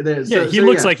 He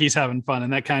looks like he's having fun,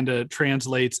 and that kind of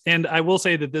translates. And I will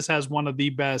say that this has one of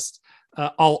the best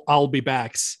I'll be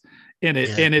backs in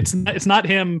it. And it's not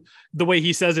him the way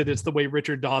he says it, it's the way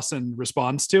Richard Dawson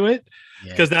responds to it,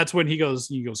 because that's when he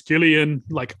goes Killian,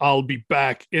 like, I'll be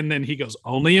back, and then he goes,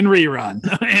 only in rerun,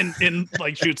 and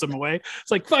like shoots him away.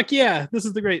 It's like, fuck yeah, this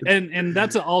is the great. And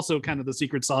that's also kind of the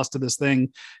secret sauce to this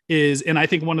thing is, and I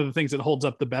think one of the things that holds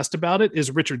up the best about it is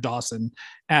Richard Dawson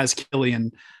as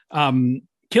Killian.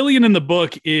 Killian in the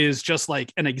book is just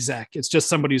like an exec. It's just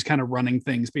somebody who's kind of running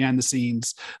things behind the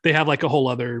scenes. They have like a whole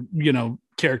other,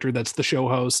 character that's the show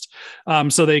host.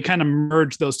 So they kind of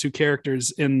merge those two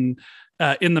characters in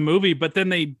the movie, but then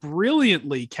they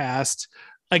brilliantly cast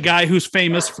a guy who's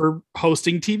famous for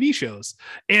hosting TV shows,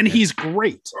 and he's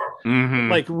great. Mm-hmm.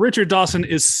 Like Richard Dawson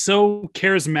is so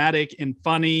charismatic and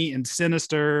funny and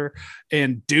sinister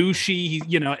and douchey,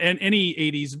 and any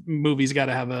 80s movie's got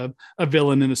to have a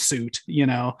villain in a suit,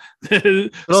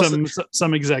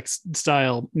 some exec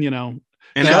style, And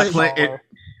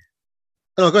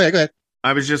go ahead.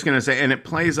 I was just going to say, and it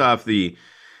plays off the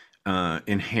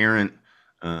inherent,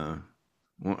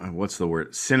 what's the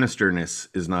word? Sinisterness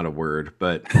is not a word,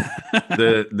 but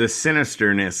the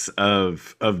sinisterness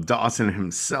of Dawson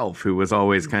himself, who was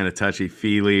always kind of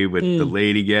touchy-feely with the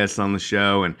lady guests on the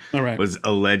show, and was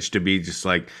alleged to be just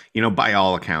like, by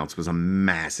all accounts, was a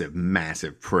massive,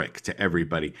 massive prick to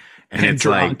everybody. And it's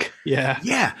drunk. Like,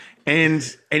 yeah. And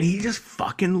he just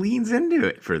fucking leans into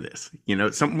it for this.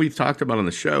 Something we've talked about on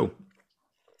the show,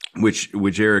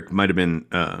 which Eric might have been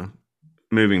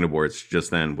moving towards just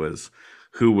then, was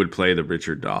who would play the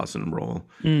Richard Dawson role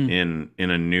in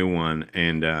a new one.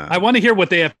 And I want to hear what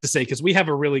they have to say, because we have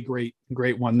a really great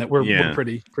one that we're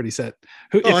pretty set.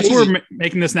 If you were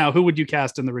making this now, who would you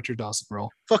cast in the Richard Dawson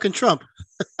role? Fucking Trump.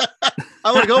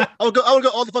 I would go all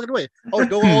the fucking way. I would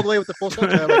go all the way with the full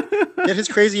circle. Like, get his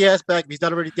crazy ass back. He's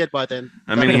not already dead by then.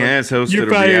 I mean, he has hosted a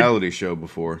reality show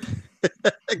before.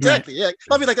 Exactly. Yeah.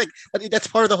 I mean, like that's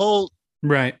part of the whole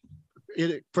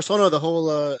persona, the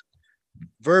whole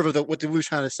verb of what the movie was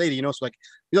trying to say to, so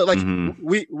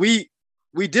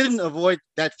we didn't avoid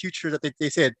that future that they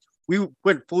said. We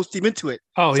went full steam into it.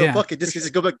 Oh, so fuck it,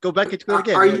 just go back into it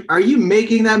again. Are you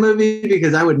making that movie?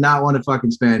 Because I would not want to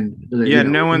fucking spend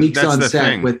weeks on set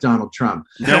thing. with Donald Trump.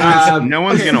 No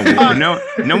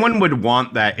one would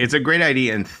want that. It's a great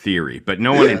idea in theory, but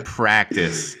no one in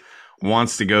practice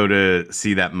wants to go to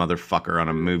see that motherfucker on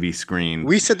a movie screen.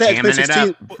 We said that in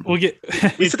 2016.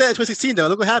 We said that in 2016 though.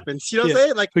 Look what happens. You know what I'm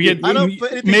saying? Like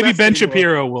maybe Ben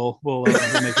Shapiro will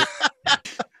make it.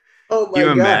 Oh my God.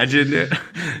 God. Imagine it?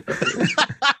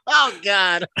 Oh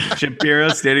God. Shapiro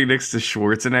standing next to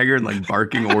Schwarzenegger and like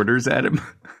barking orders at him.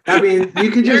 I mean,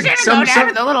 you could just go down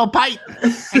to the little pipe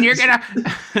and you're gonna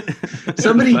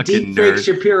somebody deep fake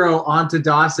Shapiro onto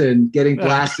Dawson getting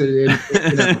blasted in.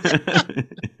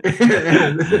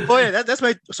 Oh yeah, that's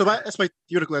my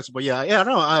theoretical answer. But yeah, I don't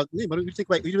know. What do you think?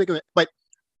 But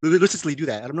realistically, do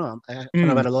that. I don't know. I'm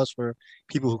kind of at a loss for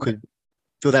people who could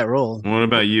fill that role. What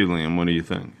about you, Liam? What do you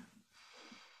think?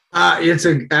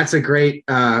 That's a great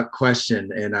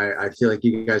question, and I feel like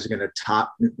you guys are going to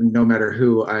top no matter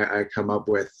who I come up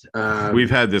with.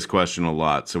 We've had this question a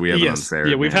lot, so we have an unfair.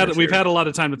 Yeah, we've had a lot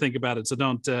of time to think about it, so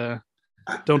don't feel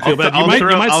bad.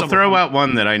 I'll throw out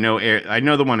one that I know. I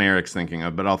know the one Eric's thinking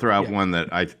of, but I'll throw out one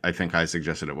that I think I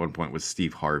suggested at one point was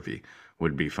Steve Harvey.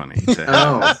 Would be funny to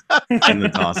have in the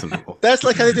Dawson role. That's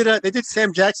like how they did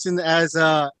Sam Jackson as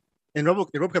in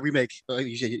RoboCop remake, but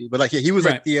like he was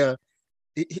like the.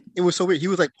 It was so weird. He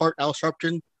was like part Al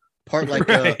Sharpton, part like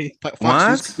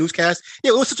Fox newscast.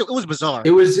 Yeah, it was bizarre.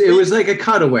 It was like a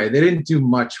cutaway. They didn't do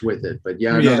much with it, but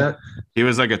I know that. He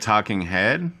was like a talking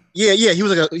head. Yeah. He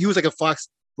was like a Fox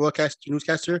broadcast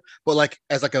newscaster, but like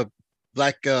as like a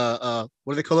black what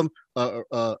do they call him?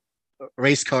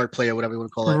 Race card player, whatever you want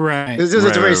to call it. Right. It was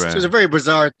a very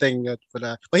bizarre thing for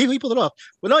that, but he pulled it off.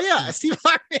 But no, Steve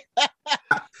Harvey.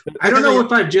 I don't know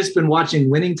if I've just been watching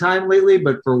Winning Time lately,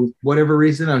 but for whatever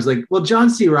reason, I was like, well,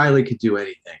 John C. Reilly could do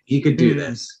anything. He could do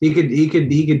this. He could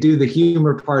do the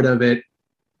humor part of it,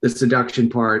 the seduction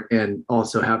part, and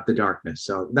also have the darkness.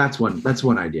 So that's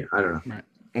one idea. I don't know. Right.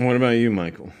 What about you,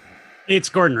 Michael? It's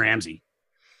Gordon Ramsay.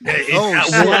 Like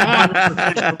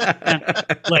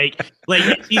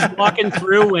he's walking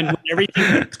through and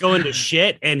everything's going to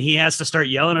shit, and he has to start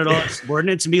yelling at all his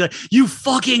subordinates and be like, "You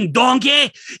fucking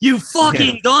donkey! You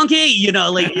fucking donkey!"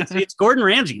 It's Gordon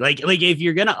Ramsay. Like if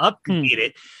you're gonna upgrade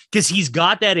it, because he's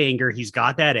got that anger, he's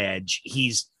got that edge.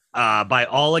 He's by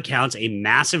all accounts a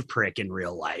massive prick in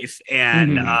real life,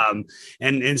 and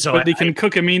so but he can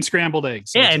cook a mean scrambled egg.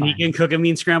 So he can cook a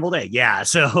mean scrambled egg. Yeah.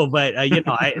 So, but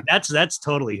that's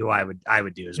totally who I would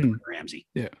do as Gordon Ramsay.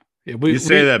 Yeah. You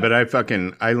say that, but I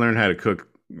learned how to cook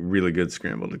really good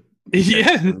scrambled egg.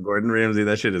 Yeah. Gordon Ramsay,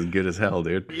 that shit is good as hell,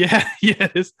 dude. Yeah.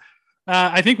 Yes.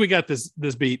 I think we got this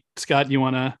beat. Scott, you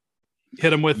want to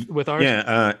hit him with ours?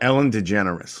 Yeah. Ellen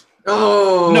DeGeneres.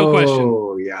 Oh, no question.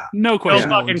 Yeah, no question.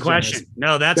 No fucking question.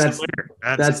 No, that's the winner.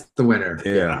 That's the winner.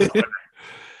 Yeah.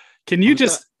 Can you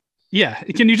just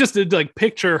like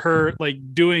picture her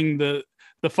like doing the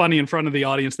funny in front of the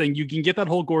audience thing? You can get that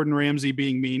whole Gordon Ramsay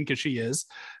being mean, because she is,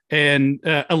 and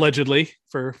allegedly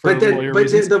for lawyer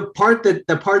reasons. The part that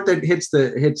hits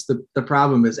the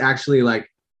problem is actually like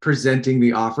presenting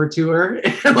the offer to her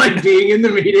and like being in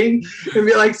the meeting and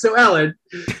be like, "So Ellen,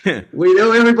 we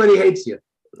know everybody hates you.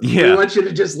 Yeah, we want you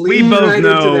to just lean right into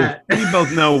that. We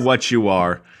both know what you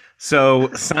are.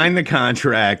 So sign the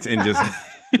contract and just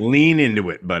lean into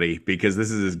it, buddy, because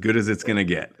this is as good as it's gonna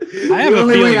get." I have the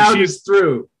only way out is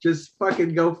through. Just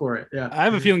fucking go for it. Yeah. I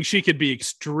have a feeling she could be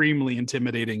extremely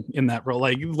intimidating in that role,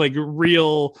 like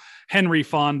real Henry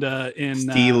Fonda in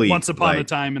steely, Once Upon a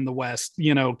Time in the West.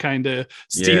 Kind of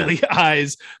steely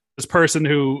eyes. This person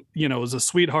who is a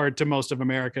sweetheart to most of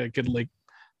America could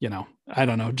I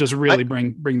don't know, just really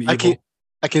bring the evil.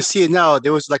 I can see it now.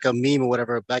 There was like a meme or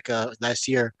whatever back last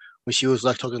year when she was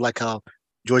like talking like how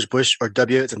George Bush or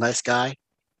W is a nice guy.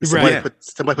 Somebody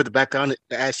put the background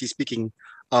as she's speaking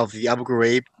of the Abu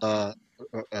Ghraib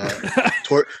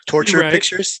torture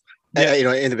pictures.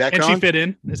 In the background. And she fit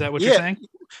in. Is that what you're saying?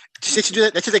 She should do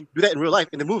that. They should do that in real life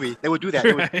in the movie. They would do that.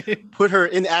 They would put her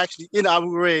in Abu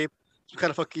Ghraib some kind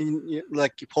of fucking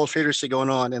like Paul Schrader shit going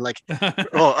on, and like,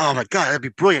 oh my god, that'd be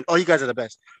brilliant. Oh, you guys are the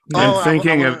best. I'm Oh,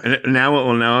 thinking of now.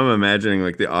 Well, now I'm imagining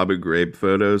like the Abu Ghraib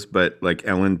photos, but like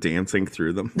Ellen dancing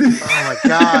through them. Oh my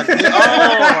god! Oh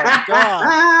my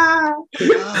god!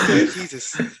 Oh,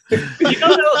 Jesus!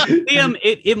 Liam,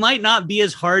 it might not be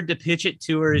as hard to pitch it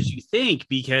to her as you think,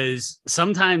 because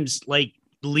sometimes like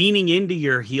leaning into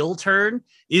your heel turn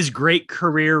is great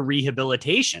career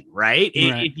rehabilitation, right?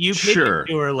 If you pitch it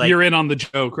to her like you're in on the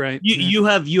joke, right? You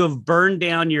have burned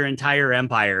down your entire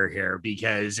empire here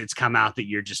because it's come out that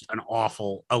you're just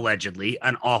allegedly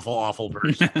an awful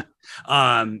person.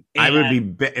 I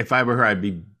would be if I were her, I'd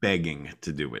be begging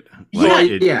to do it.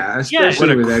 Especially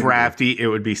it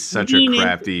would be such a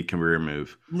crafty career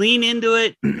move. Lean into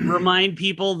it. Remind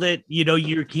people that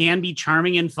you can be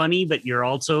charming and funny, but you're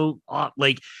also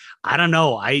like, I don't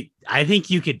know. I think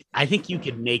you could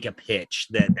make a pitch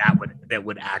that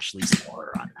would actually sell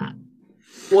her on that.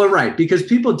 Well, right, because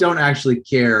people don't actually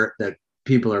care that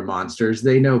people are monsters.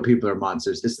 They know people are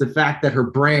monsters. It's the fact that her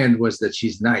brand was that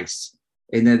she's nice.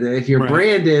 And then if your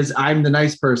brand is I'm the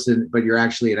nice person, but you're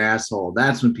actually an asshole,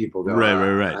 that's when people go,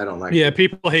 right. I don't like it.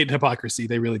 People hate hypocrisy.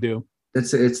 They really do.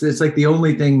 It's like the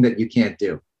only thing that you can't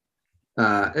do.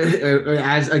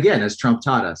 As Trump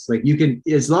taught us, like you can,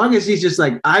 as long as he's just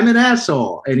like, I'm an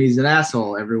asshole, and he's an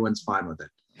asshole, everyone's fine with it.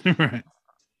 Right.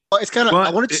 Well, it's kind of, I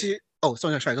wanted to see. Oh,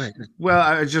 sorry, go ahead. Well,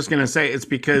 I was just going to say it's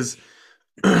because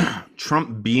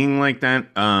Trump being like that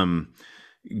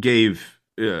gave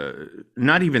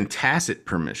not even tacit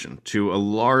permission to a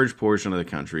large portion of the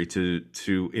country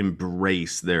to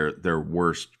embrace their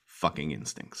worst fucking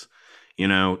instincts,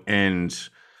 and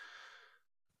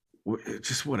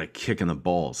just what a kick in the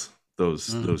balls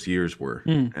those years were.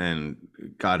 And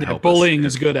God help bullying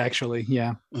us is good, actually.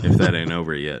 Yeah. If that ain't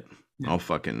over yet, I'll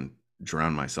fucking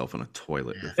drown myself in a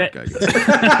toilet if that guy gets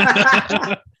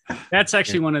That's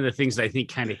actually one of the things that I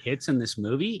think kind of hits in this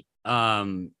movie.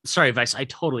 Sorry, Vice, I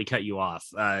totally cut you off.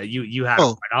 You have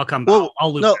I'll come back.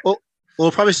 I'll loop. No,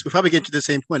 we'll probably get to the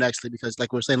same point actually, because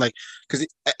like we're saying, like, because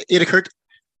it occurred.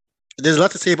 There's a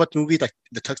lot to say about the movie, like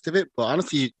the text of it, but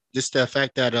honestly, just the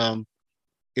fact that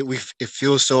it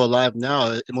feels so alive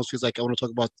now. It almost feels like I want to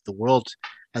talk about the world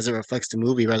as it reflects the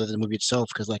movie rather than the movie itself.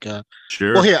 Because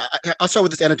sure. Well, here I'll start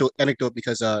with this anecdote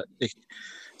because I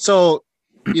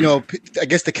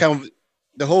guess the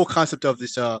whole concept of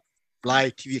this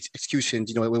live TV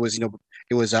executions,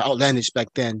 it was outlandish back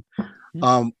then.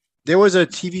 There was a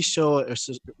TV show, a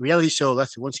reality show,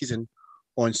 lasted one season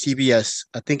on CBS.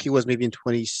 I think it was maybe in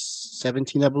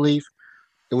 2017, I believe.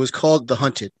 It was called The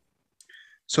Hunted.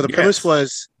 So the premise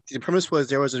was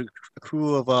there was a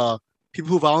crew of people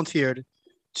who volunteered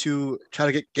to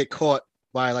try to get caught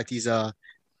by like these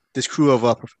this crew of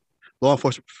law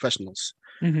enforcement professionals.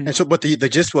 Mm-hmm. And so, but the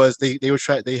gist was they were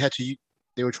trying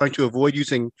to avoid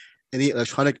using any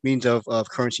electronic means of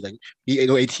currency, like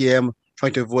ATM,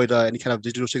 trying to avoid any kind of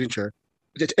digital signature.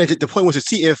 And the point was to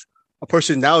see if a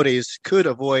person nowadays could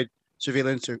avoid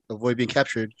surveillance or avoid being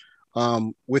captured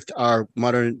with our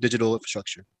modern digital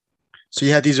infrastructure. So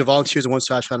you had these volunteers on one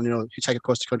side trying to hitchhike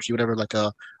across the country, whatever, like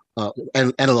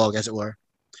analog as it were,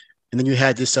 and then you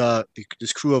had this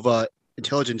crew of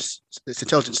intelligence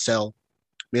cell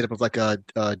made up of like DOD,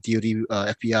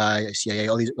 FBI, CIA,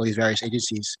 all these various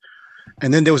agencies,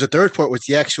 and then there was a third part with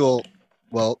the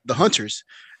hunters.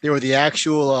 They were the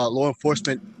actual law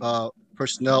enforcement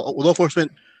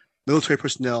military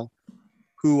personnel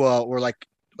who were like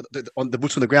on the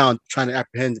boots on the ground trying to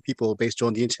apprehend the people based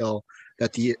on the intel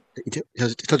that the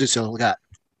intelligence cell got.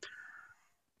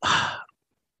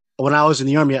 When I was in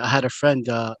the Army, I had a friend.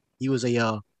 He was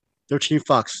a 13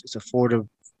 Fox. It's a forward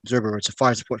observer. It's a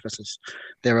fire support specialist.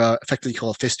 They're effectively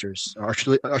called fisters,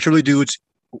 artillery dudes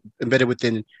embedded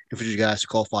within infantry guys to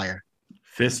call fire.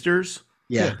 Fisters?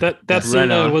 Yeah. That's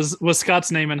was Scott's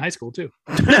name in high school too.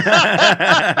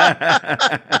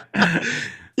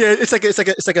 Yeah, it's like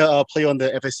a play on the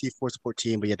FSC force support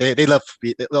team, but yeah, they love.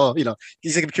 Well, you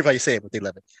just gotta be careful how you say it, but they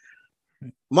love it.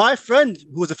 My friend,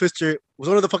 who was a fister, was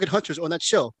one of the fucking hunters on that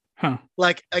show. Huh.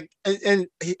 Like, and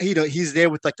he, he's there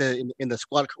with like in the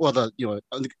squad or the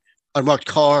unmarked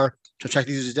car to track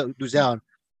these dudes down.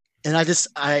 And this is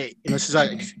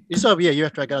like a year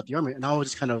after I got out the Army, and I was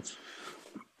just kind of,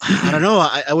 I don't know,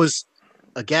 I was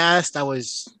aghast, I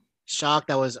was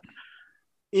shocked, I was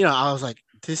like,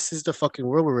 this is the fucking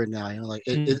world we're in now.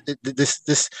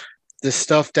 This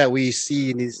stuff that we see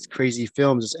in these crazy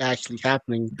films is actually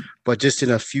happening, but just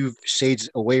in a few shades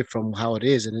away from how it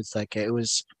is. And it's like, it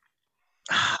was,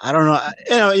 I don't know.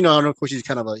 And of course he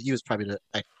was probably the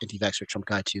anti-vaxxer Trump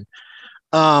guy too.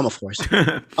 Of course.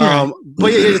 But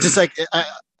it's just like,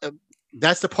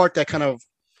 that's the part that kind of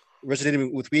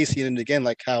resonated with me seeing it again,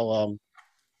 like how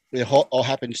it all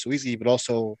happened so easy, but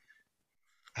also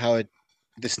how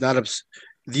it's not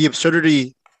the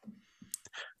absurdity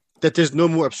that there's no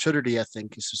more absurdity. I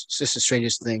think it's just the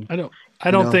strangest thing.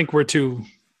 I don't think we're too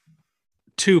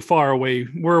far away.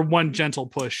 We're one gentle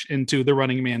push into the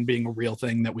Running Man being a real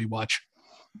thing that we watch.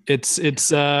 I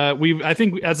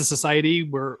think as a society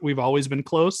we've always been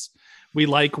close. We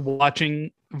like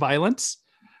watching violence.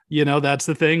 That's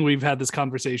the thing. We've had this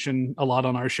conversation a lot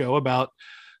on our show about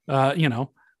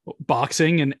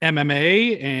boxing and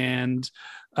MMA and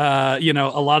a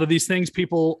lot of these things.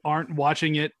 People aren't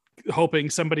watching it hoping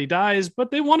somebody dies,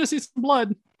 but they want to see some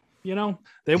blood.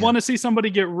 They want to see somebody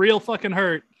get real fucking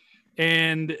hurt.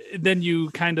 And then you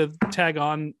kind of tag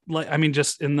on,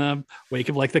 just in the wake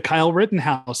of like the Kyle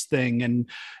Rittenhouse thing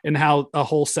and how a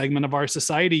whole segment of our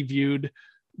society viewed,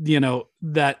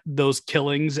 that those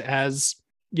killings as,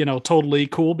 totally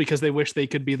cool because they wish they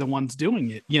could be the ones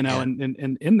doing it,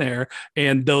 and in there.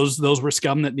 And those were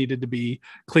scum that needed to be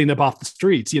cleaned up off the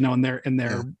streets, in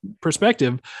their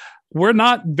perspective. We're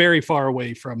not very far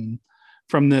away from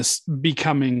this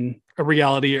becoming a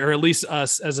reality, or at least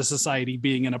us as a society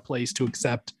being in a place to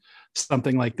accept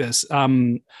something like this.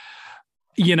 And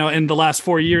the last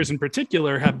 4 years in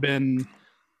particular have been,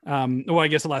 I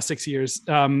guess the last 6 years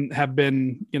have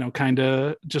been, kind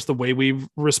of just the way we've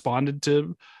responded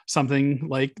to something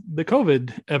like the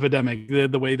COVID epidemic,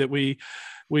 the way that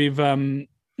we've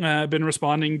been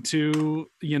responding to,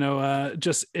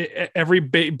 just every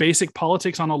basic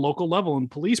politics on a local level and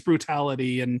police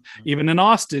brutality. And even in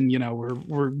Austin,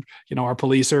 we're our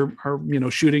police are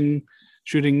shooting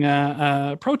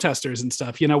protesters and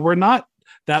stuff. We're not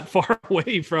that far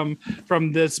away from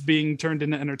this being turned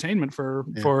into entertainment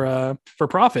for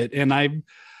profit. And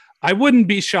I wouldn't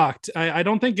be shocked. I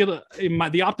don't think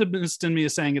the optimist in me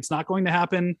is saying it's not going to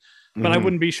happen, but I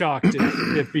wouldn't be shocked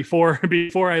if before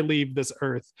I leave this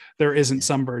earth, there isn't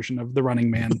some version of the Running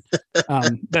Man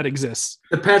that exists.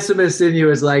 The pessimist in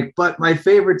you is like, but my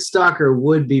favorite stalker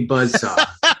would be Buzzsaw.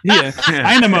 Yeah,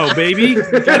 Dynamo, baby.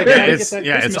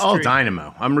 It's all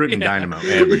Dynamo. I'm rooting Dynamo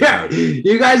every time.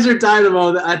 You guys are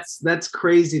Dynamo. That's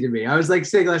crazy to me. I was like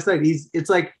saying last night, it's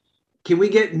like, can we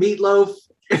get Meatloaf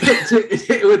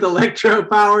with electro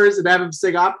powers and have him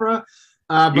sing opera?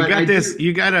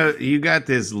 You got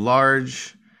this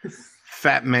large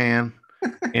fat man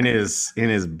in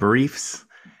his briefs,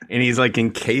 and he's like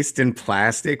encased in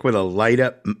plastic with a light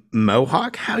up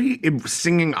mohawk. How you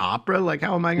singing opera? Like,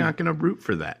 how am I not going to root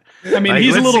for that? I mean,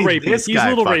 he's a little rapey. He's a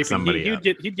little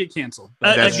rapey. He'd get canceled.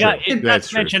 Not to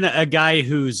mention a guy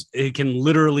who can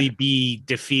literally be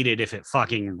defeated if it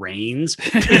fucking rains.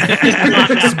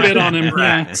 Spit on him.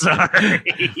 Yeah.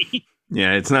 Sorry.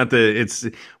 Yeah, there's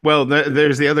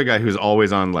the other guy who's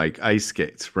always on like ice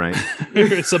skates, right?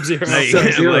 Sub-Zero.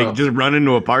 Like just run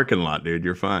into a parking lot, dude.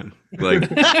 You're fine. Like,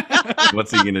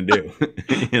 what's he gonna do?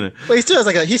 Well, he still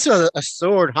has a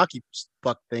sword hockey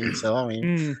puck thing. So I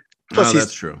mean,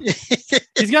 that's true.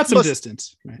 He's got some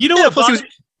distance. You know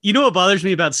what bothers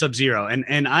me about Sub-Zero,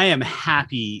 and I am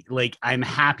happy. Like, I'm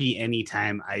happy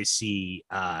anytime I see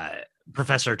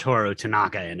Professor Toru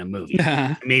Tanaka in a movie.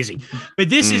 Amazing. But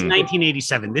this is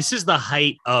 1987. This is the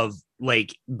height of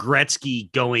like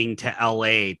Gretzky going to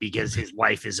LA because his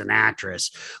wife is an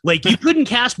actress. Like, you couldn't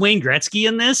cast Wayne Gretzky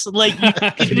in this. Like,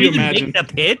 you didn't make the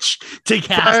pitch to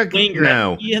cast Wayne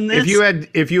Gretzky in this.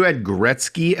 If you had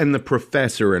Gretzky and the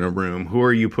Professor in a room, who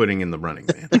are you putting in the Running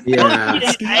Man? Yeah,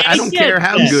 I don't care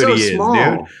how good he is,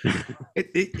 small. dude.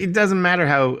 It doesn't matter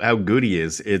how good he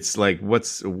is. It's like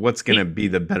what's going to be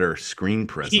the better screen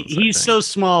presence. He's so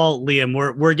small, Liam.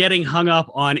 We're getting hung up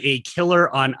on a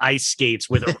killer on ice skates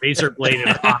with a razor blade and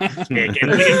a hockey stick,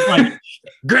 and Liam's like,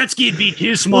 Gretzky'd be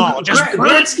too small.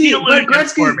 Gretzky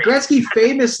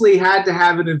famously had to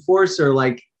have an enforcer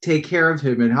like take care of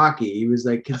him in hockey. He was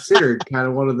like considered kind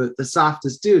of one of the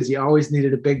softest dudes. He always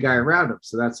needed a big guy around him.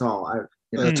 So that's all.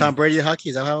 Tom Brady hockey,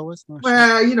 is that how it was?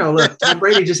 Well, look, Tom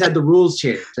Brady just had the rules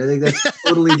changed. I think that's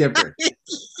totally different.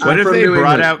 What if they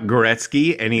brought out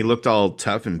Gretzky and he looked all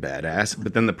tough and badass,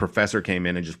 but then the Professor came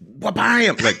in and just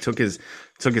wha-bam, like took his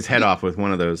head off with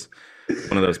one of those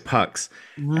pucks,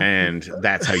 and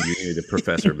that's how you knew the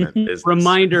Professor meant business.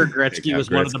 Reminder: Gretzky was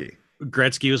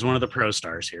one of the pro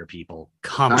stars here. People,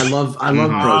 come on! I love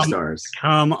pro stars.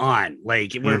 Come on,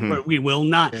 like we will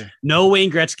not no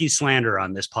Wayne Gretzky slander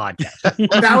on this podcast.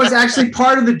 That was actually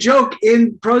part of the joke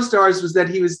in Pro Stars, was that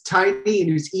he was tiny and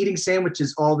he was eating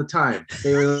sandwiches all the time.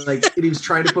 They were like, and he was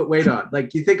trying to put weight on.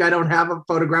 Like, you think I don't have a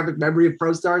photographic memory of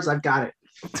Pro Stars? I've got it.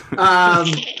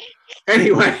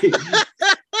 Anyway.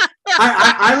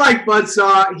 I like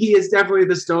Buzzsaw. He is definitely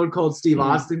the Stone Cold Steve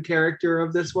Austin character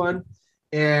of this one.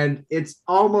 And it's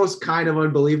almost kind of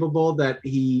unbelievable that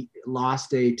he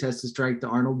lost a test of strength to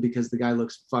Arnold because the guy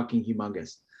looks fucking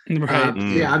humongous. Right.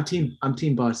 Yeah, I'm team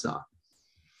Buzzsaw.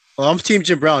 Well, I'm team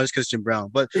Jim Brown just because Jim Brown.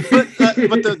 But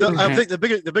I think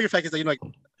the bigger fact is that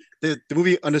the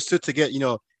movie understood to get in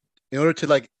order to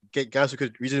like get guys who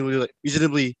could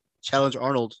reasonably challenge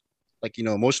Arnold,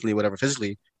 emotionally, whatever,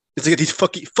 physically, is to get these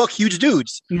fuck huge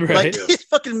dudes, Right. like these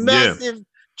fucking massive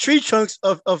tree trunks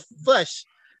of flesh,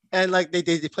 and like they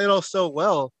play it all so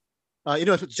well.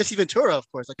 Jesse Ventura,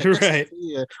 of course, Right.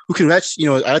 Who can match,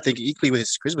 I think equally with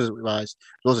his charisma wise, as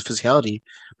well as his physicality.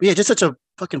 But yeah, just such a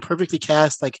fucking perfectly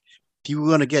cast. Like, if you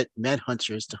want to get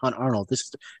manhunters to hunt Arnold,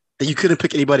 that you couldn't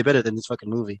pick anybody better than this fucking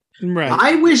movie. Right.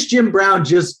 I wish Jim Brown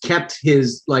just kept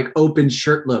his like open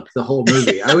shirt look the whole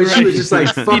movie. I wish he was just like,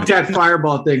 fuck that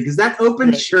fireball thing. Because that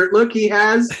open shirt look he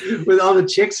has with all the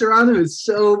chicks around him is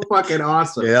so fucking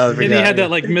awesome. Yeah, And he had that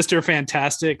like Mr.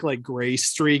 Fantastic like gray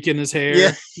streak in his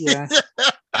hair. Yeah.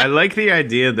 I like the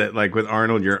idea that like with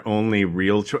Arnold, your only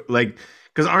real choice, like,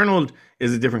 because Arnold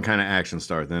is a different kind of action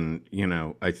star than,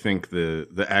 I think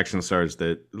the action stars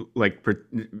that like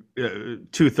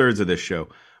 2/3 of this show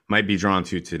might be drawn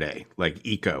to today, like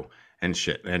Eco and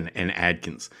shit and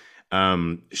Adkins.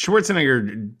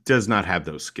 Schwarzenegger does not have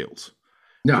those skills.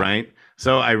 No. Right.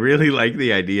 So I really like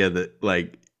the idea that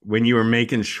like when you were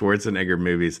making Schwarzenegger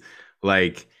movies,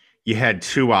 like you had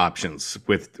two options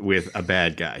with a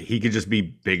bad guy. He could just be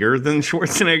bigger than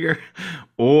Schwarzenegger,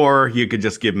 or you could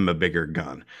just give him a bigger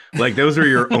gun. Like those are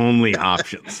your only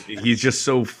options. He's just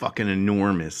so fucking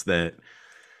enormous that.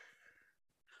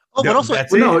 Oh, but also,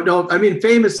 no. I mean,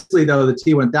 famously though, the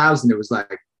T-1000, it was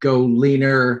like go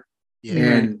leaner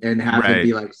and have it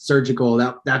be like surgical.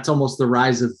 That's almost the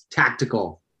rise of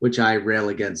tactical, which I rail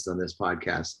against on this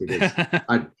podcast because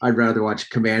I'd rather watch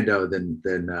Commando than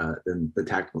the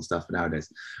tactical stuff nowadays.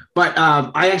 But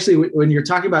I actually, when you're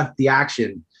talking about the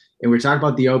action and we're talking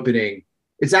about the opening,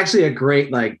 it's actually a great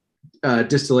like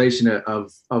distillation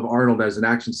of Arnold as an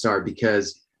action star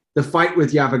because the fight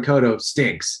with Yamakoto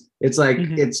stinks. It's like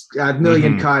it's a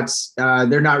million cuts.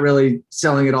 They're not really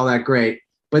selling it all that great.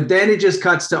 But then it just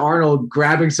cuts to Arnold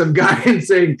grabbing some guy and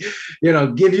saying,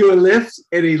 give you a lift,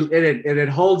 and it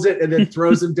holds it and then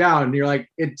throws him down. And you're like,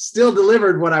 it still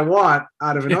delivered what I want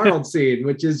out of an Arnold scene,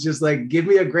 which is just like, give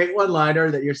me a great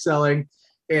one-liner that you're selling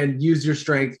and use your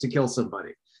strength to kill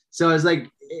somebody. So it's like,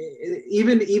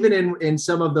 even in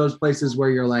some of those places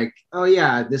where you're like, oh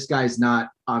yeah, this guy's not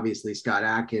obviously Scott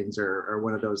Adkins or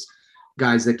one of those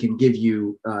guys that can give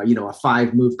you, a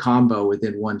 5-move combo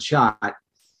within one shot.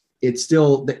 It's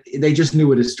still, they just knew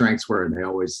what his strengths were, and they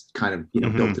always kind of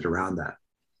built it around that.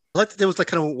 I like that there was like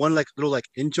kind of one like little like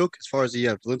in joke as far as the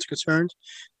villains are concerned.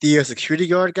 The security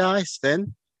guard guy,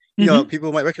 Sven,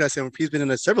 people might recognize him. He's been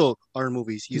in several Arnold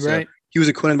movies. He was in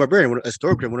Conan the Barbarian, a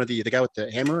Stormcloak, one of the guy with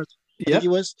the hammer. I think he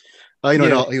was.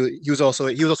 He was also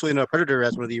in a Predator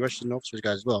as one of the Russian officers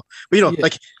guys as well. But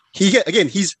like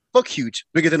he's fuck huge,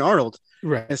 bigger than Arnold,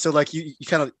 right? And so like you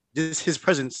kind of his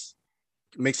presence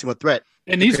makes him a threat.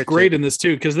 And he's great in this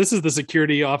too, because this is the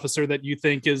security officer that you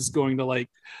think is going to like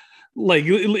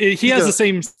he has the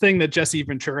same thing that Jesse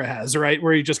Ventura has, right?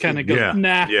 Where he just kind of goes,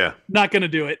 not going to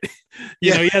do it. He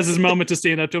has his moment to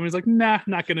stand up to him. He's like, nah,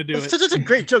 not going to do it. It's a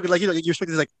great joke. Like, you're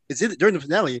expecting during the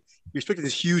finale, you're expecting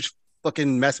this huge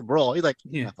fucking massive brawl. You're like,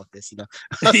 fuck this,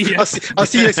 I'll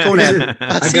see you next Conan.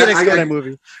 I'll see you next Conan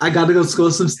movie. I got to go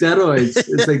score some steroids.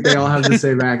 It's like they all have the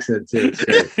same accent too.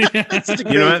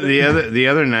 You know what? The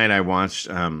other night I watched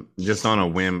just on a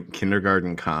whim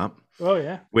Kindergarten Cop. Oh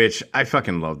yeah, which I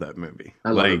fucking love that movie.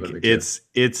 I love that movie too.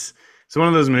 It's one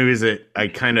of those movies that I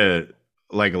kind of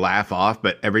like laugh off,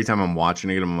 but every time I'm watching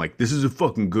it, I'm like, this is a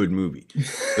fucking good movie.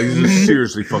 Like, this is a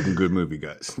seriously fucking good movie,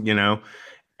 guys.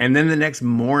 And then the next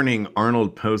morning,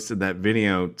 Arnold posted that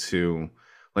video to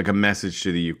like a message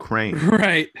to the Ukraine,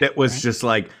 right? That was just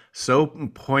like so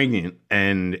poignant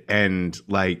and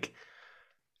like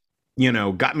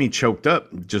got me choked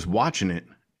up just watching it.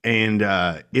 And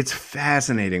it's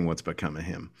fascinating what's become of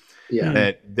him.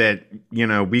 Yeah. That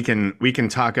we can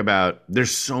talk about.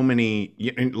 There's so many,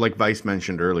 like Vice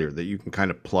mentioned earlier, that you can kind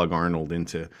of plug Arnold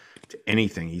into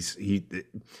anything. It's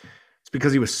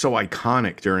because he was so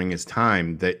iconic during his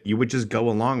time that you would just go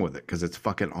along with it because it's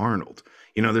fucking Arnold.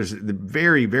 There's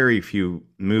very, very few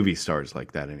movie stars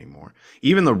like that anymore.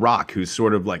 Even The Rock, who's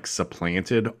sort of like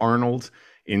supplanted Arnold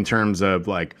in terms of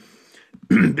like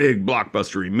big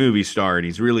blockbustery movie star, and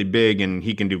he's really big and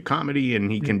he can do comedy and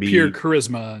he can be pure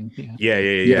charisma. And,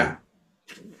 yeah.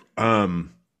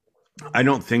 I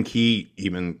don't think he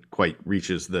even quite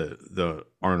reaches the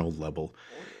Arnold level.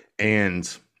 And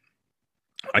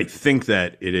I think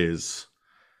that it is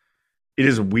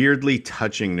weirdly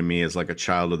touching to me as like a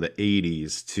child of the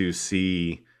 80s to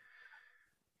see,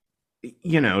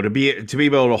 to be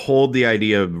able to hold the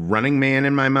idea of Running Man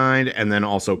in my mind, and then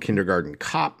also Kindergarten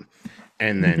Cop,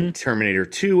 and then Terminator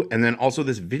 2, and then also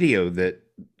this video that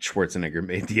Schwarzenegger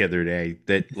made the other day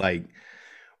that like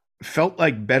felt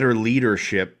like better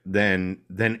leadership than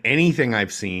anything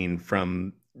I've seen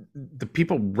from the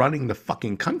people running the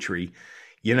fucking country,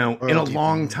 in a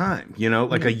long time,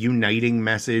 like a uniting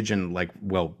message, and like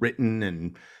well written,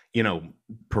 and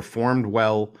performed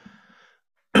well,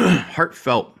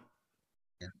 heartfelt.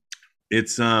 Yeah.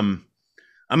 It's I'm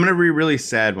gonna be really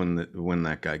sad when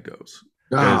that guy goes,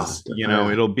 because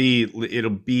it'll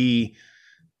be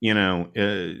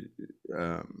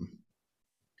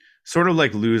sort of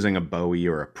like losing a Bowie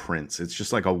or a Prince. It's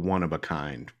just like a one of a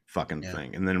kind fucking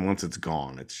thing. And then once it's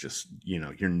gone, it's just,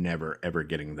 you're never ever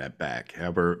getting that back.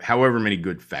 However many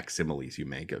good facsimiles you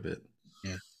make of it.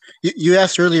 Yeah. You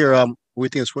asked earlier, what we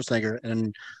think of Schwarzenegger,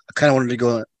 and I kind of wanted to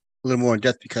go a little more in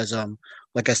depth because,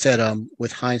 like I said,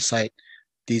 with hindsight,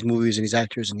 these movies and these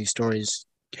actors and these stories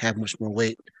have much more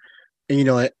weight.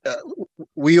 And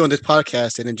we on this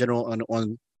podcast and in general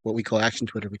on what we call Action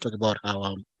Twitter, we talk about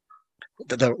how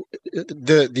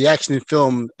the action in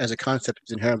film as a concept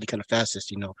is inherently kind of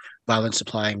fascist. Violence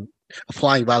applying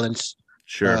violence,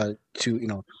 sure,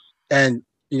 to and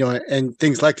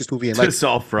things like this movie and to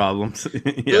solve problems, to right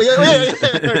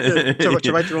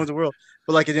the wrongs of the world.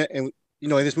 But like in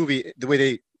this movie, the way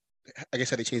they, I guess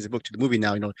how they changed the book to the movie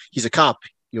now, he's a cop,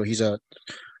 he's an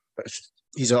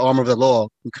armor of the law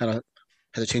who kind of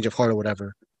has a change of heart or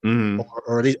whatever,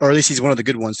 or at least he's one of the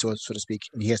good ones, so to speak,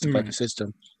 and he has to fight the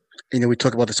system. We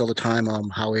talk about this all the time.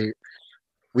 How we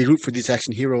root for these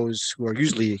action heroes who are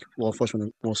usually law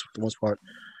enforcement for the most part,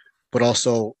 but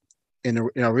also in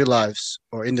our real lives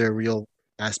or in their real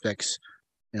aspects.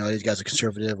 These guys are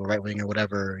conservative or right wing or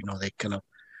whatever. They kind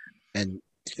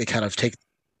of take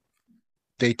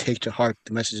to heart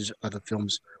the messages of the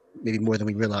films maybe more than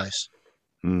we realize.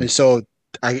 And so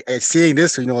I seeing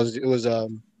this, it was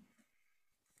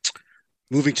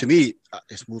moving to me.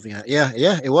 It's moving. Yeah,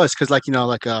 it was, because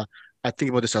I think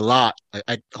about this a lot.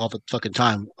 I all the fucking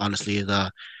time, honestly.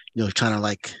 Trying to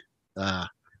like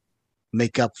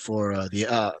make up for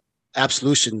the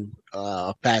absolution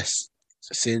of past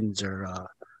sins, or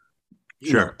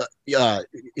sure,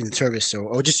 in service,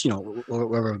 or just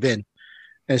wherever I've been.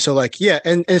 And so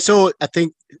and so I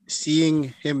think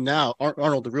seeing him now,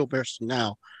 Arnold, the real person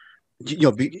now,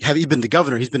 have he been the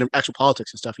governor? He's been in actual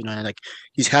politics and stuff, and like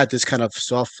he's had this kind of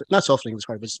not softening of his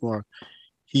heart, but it's more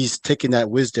he's taken that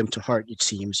wisdom to heart. It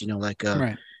seems,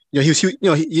 right.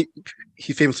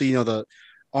 He famously, the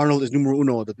Arnold is numero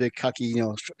uno, the big cocky,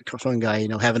 strong guy,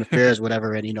 having affairs,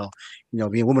 whatever, and being a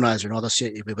womanizer and all that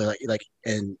shit, but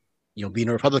and being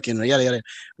a Republican, yada yada.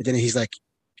 But then he's like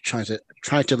trying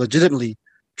to legitimately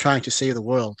trying to save the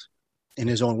world in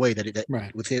his own way, that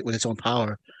right. with its own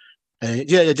power. And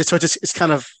it's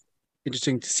kind of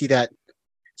interesting to see that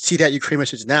Ukraine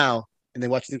message now, and then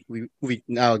watching the movie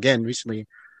now again recently,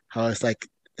 how it's like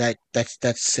that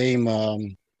same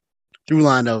through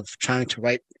line of trying to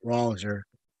right wrongs or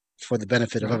for the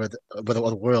benefit of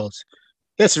other worlds.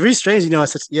 Yeah, it's really strange,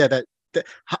 that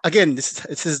again,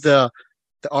 this is the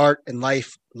art and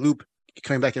life loop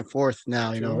coming back and forth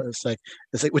now. It's like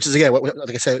which is again, like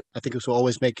I said, I think this will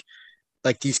always make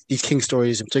like these King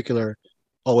stories in particular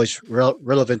always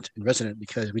relevant and resonant,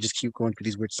 because we just keep going through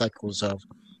these weird cycles of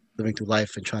living through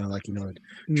life and trying to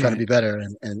trying to be better,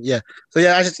 and yeah. So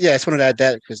yeah, I just wanted to add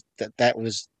that, because that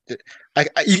was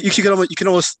you can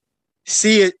almost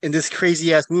see it in this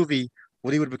crazy ass movie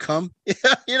what he would become,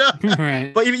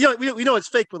 right. But we know it's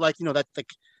fake, but that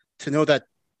to know that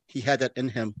he had that in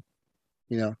him,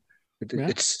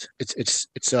 it's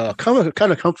kind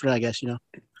of comforting, I guess.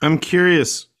 I'm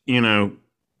curious,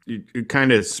 you're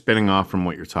kind of spinning off from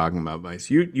what you're talking about, Vice.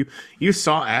 You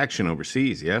saw action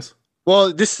overseas, yes?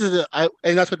 Well, this is and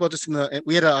I talked about this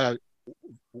we had at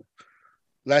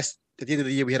the end of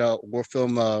the year we had a war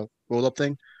film roll up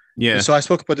thing. Yeah. And so I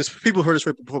spoke about this. People heard this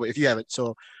right before, but if you haven't,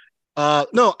 so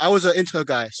no, I was an intel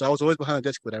guy, so I was always behind the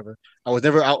desk, whatever. I was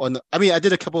never out on I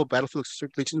did a couple of battlefield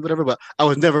circulations, whatever, but I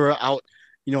was never out,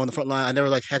 on the front line. I never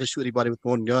had to shoot anybody with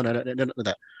one gun. None of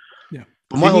that. Yeah.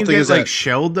 But my whole thing is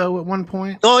shelled though at one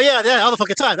point. Oh yeah, all the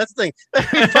fucking time. That's the thing.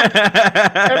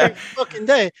 Every fucking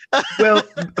day. Well,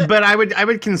 but I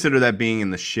would consider that being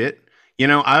in the shit.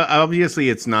 Obviously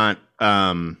it's not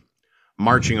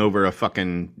marching over a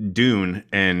fucking dune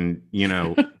and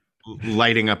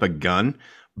lighting up a gun,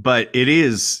 but it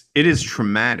is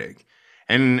traumatic.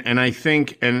 And I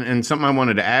think and something I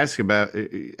wanted to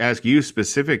ask you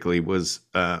specifically was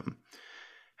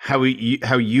how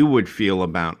you would feel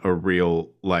about a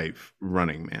real life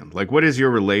Running Man. Like, what is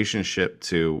your relationship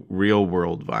to real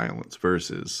world violence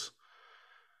versus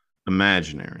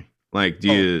imaginary? Like,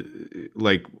 do you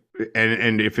like,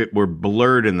 and if it were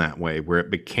blurred in that way, where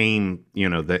it became,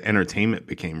 the entertainment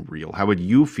became real, how would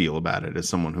you feel about it as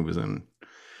someone who was in,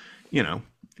 you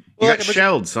got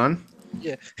shelled, son?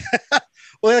 Yeah.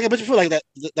 Well, like I mentioned before, like that,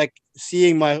 like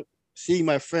seeing my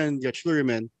friend, the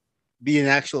artilleryman, be an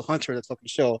actual hunter that's fucking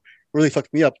show really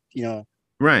fucked me up,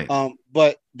 Right.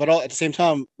 But all at the same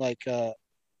time, like,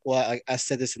 I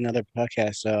said this in another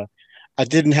podcast. I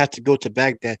didn't have to go to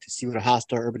Baghdad to see what a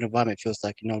hostile urban environment feels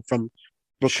like. From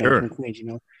Brooklyn, Sure. from Queens.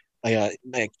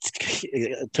 Like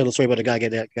tell the story about a guy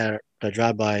got a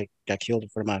drive-by, got killed in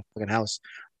front of my fucking house.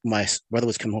 My brother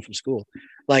was coming home from school.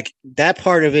 Like, that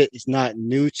part of it is not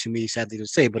new to me, sadly to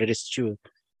say, but it is true,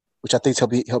 which I think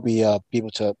help me be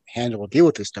able to handle or deal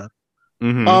with this stuff.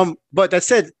 Mm-hmm. But that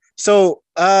said, so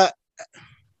would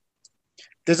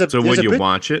you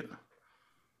watch it?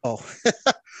 Oh,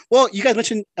 well, you guys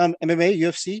mentioned MMA,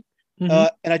 UFC, Mhm.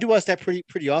 And I do watch that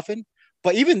pretty often.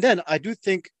 But even then, I do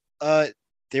think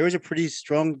there is a pretty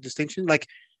strong distinction. Like,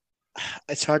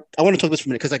 it's hard. I want to talk about this for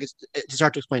a minute because, like, it's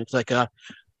hard to explain. It's like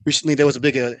recently there was a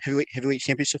big heavyweight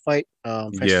championship fight,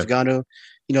 Francis Ngannou,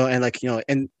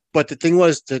 but the thing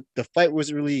was the fight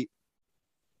wasn't really.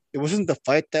 It wasn't the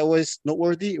fight that was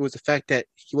noteworthy. It was the fact that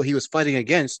what he was fighting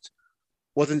against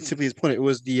wasn't simply his opponent. It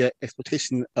was the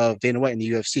exploitation of Dana White in the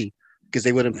UFC because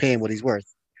they wouldn't pay him what he's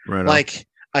worth. Right. Like,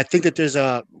 I think that there's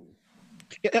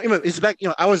it's back.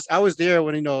 I was there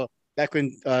when back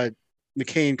when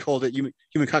McCain called it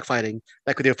human cockfighting.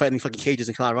 Back when they were fighting fucking cages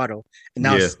in Colorado, and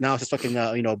now it's this fucking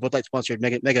Bud Light sponsored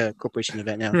mega corporation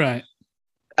event now. Right.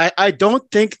 I don't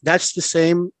think that's the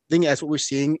same thing as what we're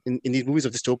seeing in these movies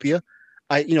of dystopia.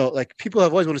 Like, people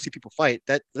have always wanted to see people fight.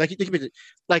 That like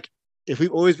if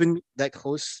we've always been that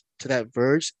close to that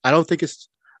verge, I don't think it's.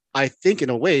 I think in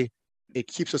a way it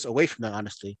keeps us away from that.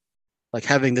 Honestly, like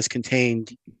having this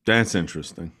contained. That's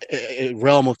interesting.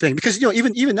 Realm of thing, because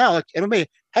even now, like, MMA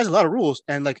has a lot of rules,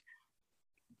 and like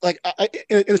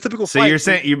in a typical. So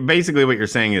fight, basically what you're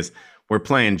saying is we're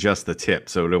playing just the tip,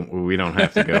 so we don't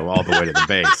have to go all the way to the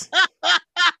base.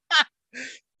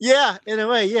 Yeah, in a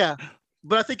way, yeah.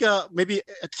 But I think maybe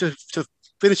to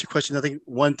finish your question, I think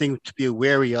one thing to be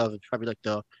wary of is probably like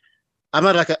I'm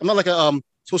not like a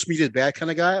social media bad kind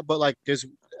of guy, but like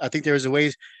I think there's a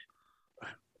ways.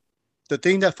 The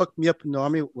thing that fucked me up in the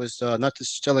army was not the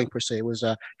selling per se. It was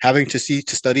having to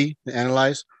study, and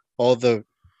analyze all the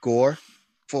gore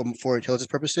for intelligence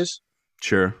purposes.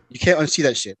 Sure. You can't unsee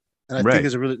that shit. And I think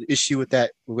there's a real issue with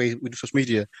that, the way we do social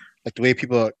media, like the way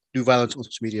people do violence on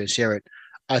social media and share it.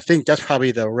 I think that's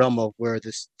probably the realm of where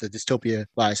the dystopia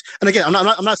lies. And again,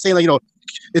 I'm not saying, like,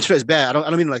 internet is bad. I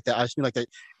don't mean it like that. I just mean like that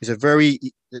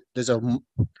there's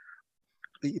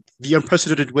the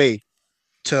unprecedented way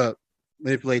to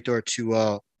manipulate or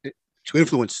to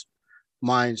influence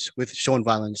minds with showing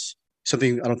violence.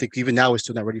 Something I don't think even now we're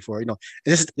still not ready for. And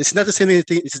it's not the same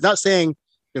thing. This is not saying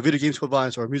video games for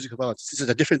violence or music for violence. This is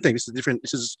a different thing. It's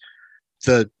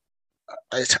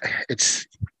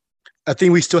a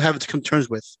thing we still have to come to terms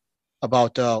with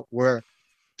about where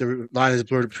the line is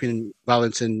blurred between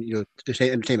violence and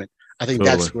entertainment. I think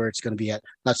that's where it's going to be at.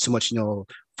 Not so much if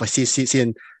I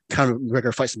seeing Conor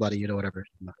McGregor fight somebody, whatever.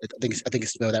 I think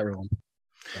it's that realm.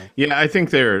 So. Yeah, I think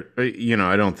they're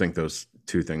I don't think those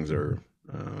two things are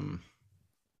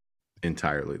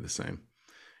entirely the same.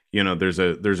 There's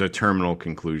a terminal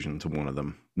conclusion to one of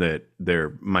them that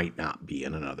there might not be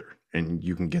in another. And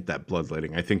you can get that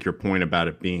bloodletting. I think your point about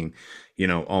it being,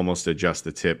 almost a just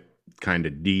the tip kind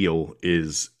of deal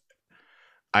is,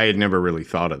 I had never really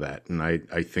thought of that. And I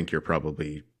think you're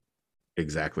probably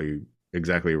exactly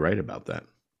right about that.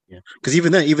 Yeah. Because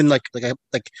even then, like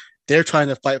they're trying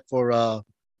to fight for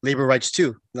labor rights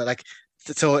too. Like,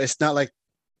 so it's not like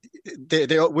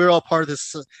we're all part of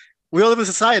this. We all live in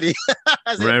society.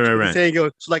 Right. Saying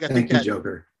goes. So, like, I think that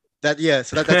Joker. So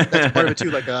that's part of it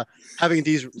too. Like having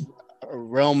these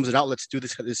realms and outlets do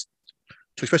this to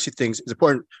express these things is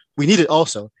important. We need it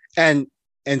also, and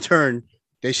in turn,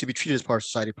 they should be treated as part of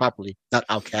society properly, not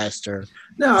outcast or.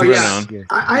 No, yeah.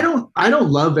 I don't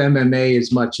love MMA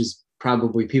as much as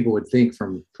probably people would think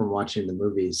from watching the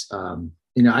movies.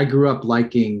 I grew up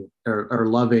liking or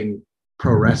loving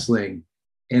pro wrestling,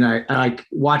 and I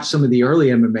watched some of the early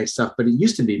MMA stuff, but it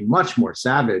used to be much more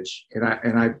savage, and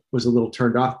I was a little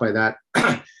turned off by that.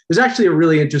 There's actually a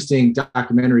really interesting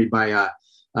documentary by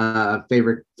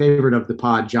favorite of the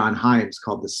pod, John Himes,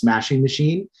 called The Smashing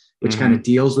Machine, which kind of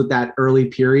deals with that early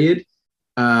period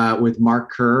with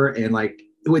Mark Kerr, and like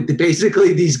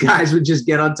basically these guys would just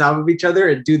get on top of each other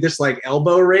and do this like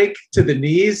elbow rake to the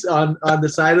knees on the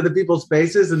side of the people's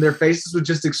faces, and their faces would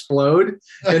just explode.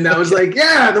 And that was like,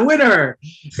 yeah, the winner.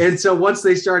 And so once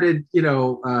they started,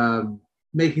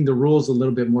 making the rules a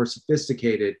little bit more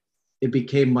sophisticated, it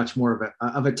became much more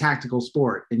of a tactical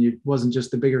sport. And it wasn't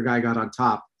just the bigger guy got on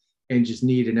top and just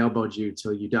kneed and elbowed you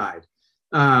till you died,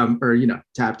 or,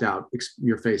 tapped out,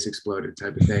 your face exploded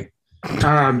type of thing.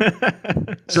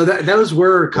 So those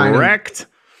were kind Correct. of,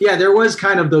 yeah, there was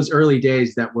kind of those early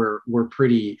days that were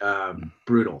pretty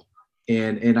brutal.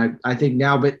 And I think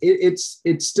now, but it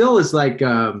still is like,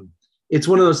 it's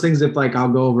one of those things that like, I'll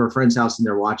go over a friend's house and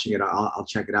they're watching it. I'll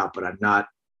check it out, but I'm not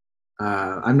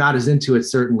as into it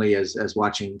certainly as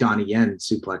watching Donnie Yen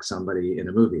suplex somebody in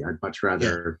a movie. I'd much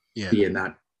rather be in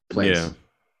that place.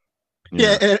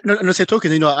 Yeah. And on the same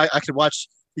token, I could watch,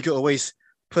 you could always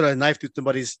put a knife through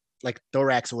somebody's like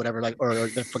thorax or whatever, like, or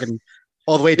the fucking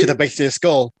all the way to the base of their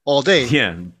skull all day.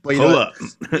 Yeah. But, pull up.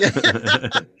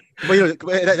 But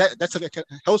that's what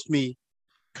helps me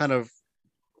kind of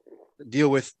deal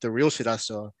with the real shit I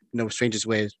saw, strangest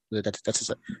ways. That's it's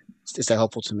that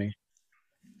helpful to me.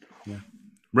 Yeah.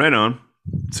 Right on.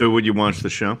 So would you watch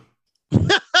the show?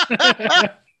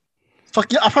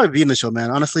 Fuck yeah, I'll probably be in the show,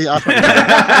 man. Honestly, as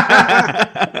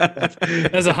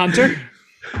a hunter.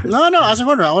 No, as a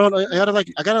hunter, I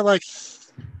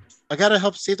gotta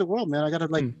help save the world, man. I gotta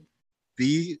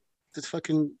be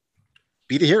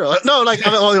the hero. No,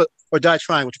 or die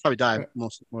trying, which will probably die more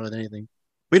than anything.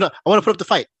 But I want to put up the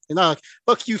fight. Like,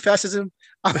 fuck you, fascism.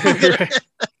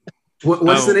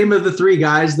 What's the name of the three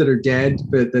guys that are dead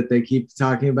but that they keep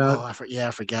talking about? Oh, I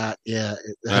forgot. Yeah,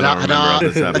 I don't remember off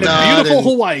the top of my The beautiful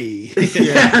Hawaii.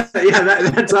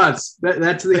 That's us.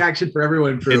 That's the Action for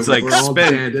Everyone crew. It's like we're all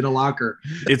dead in a locker.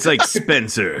 It's like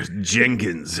Spencer,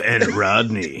 Jenkins, and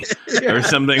Rodney, or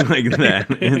something like that.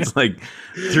 It's like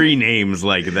three names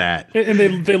like that,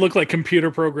 And they look like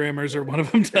computer programmers, or one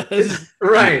of them does.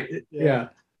 Right. Yeah.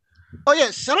 Oh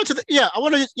yeah, shout out to the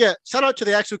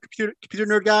actual computer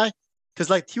nerd guy, because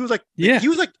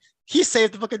he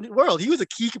saved the fucking world. He was a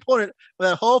key component of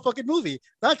that whole fucking movie.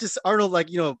 Not just Arnold,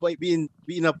 being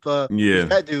beating up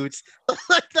fat dudes.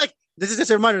 like this is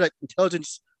just a reminder that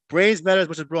intelligence, brains matter as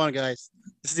much as brawn, guys.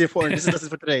 This is the important. This is lesson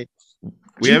for today.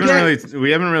 We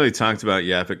haven't really talked about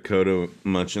Yaphet Kotto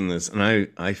much in this, and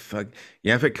Yaphet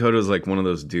Kotto is like one of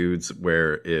those dudes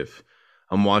where if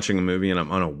I'm watching a movie and I'm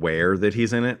unaware that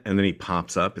he's in it, and then he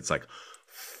pops up, it's like,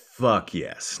 fuck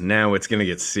yes, now it's gonna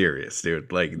get serious,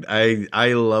 dude. Like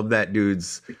I love that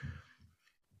dude's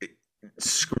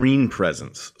screen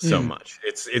presence so much.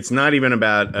 It's not even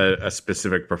about a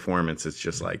specific performance. It's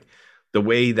just like the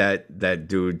way that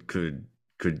dude could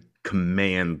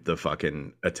command the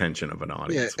fucking attention of an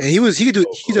audience. Yeah, and he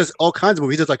does all kinds of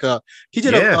movies. He does he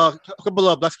did a couple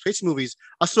of Black Face movies.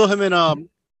 I saw him in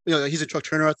he's a Chuck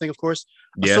Turner, I think, of course.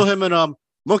 I saw him in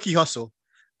Monkey Hustle.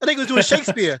 I think he was doing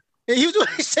Shakespeare. He was doing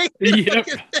Shakespeare. Yep.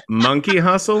 Monkey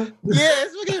Hustle? Yeah.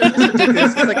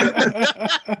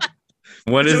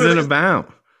 What is it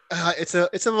about? It's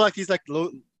about like these like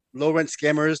low rent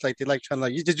scammers. Like they're like trying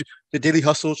to the daily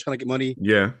hustle, trying to get money.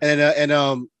 Yeah. And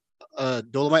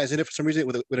Dolomite is in it for some reason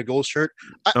with a gold shirt.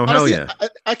 Hell yeah!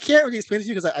 I can't really explain it to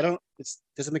you because I don't. It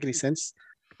doesn't make any sense.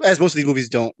 As most of these movies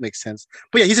don't make sense.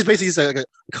 But yeah, he's just basically like a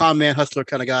con man hustler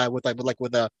kind of guy with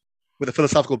a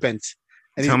philosophical bent.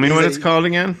 And Tell me what it's called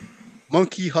again.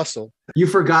 Monkey Hustle. You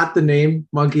forgot the name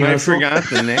Monkey Hustle? I forgot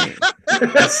the name.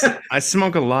 I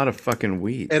smoke a lot of fucking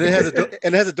weed. And it has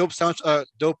a dope sound,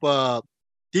 dope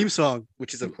theme song,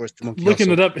 which is of course the Monkey Looking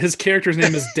Hustle. it up, his character's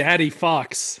name is Daddy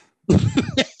Fox.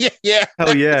 yeah.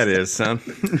 Hell yeah, it is, son.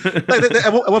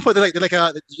 At one point, they're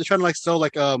trying to sell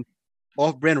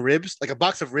off-brand ribs, like a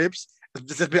box of ribs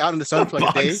that's been out in the sun for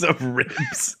like a day. Box of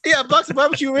ribs. Yeah, a box of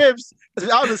barbecue ribs that's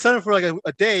been out in the sun for like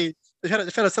a day. They're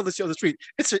trying to sell this shit on the street.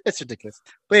 It's ridiculous.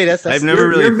 But yeah, that's I've never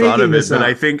really thought of it, but up.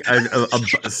 I think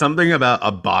something about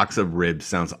a box of ribs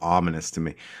sounds ominous to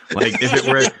me. Like if it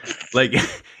were like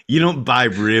you don't buy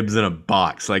ribs in a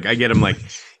box. Like I get them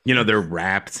they're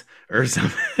wrapped or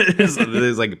something.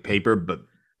 There's like paper, but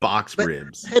box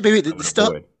ribs. Hey, baby, the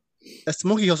stuff. That's the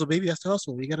Monkey Hustle, baby. That's the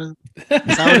hustle. You gotta.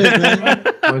 That's how it is, man.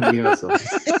 Monkey Hustle. But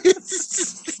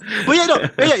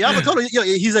Yamamoto,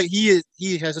 he's like he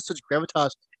has such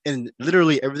gravitas in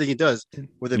literally everything he does,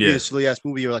 whether it be Yeah. a silly ass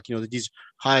movie or like these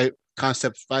high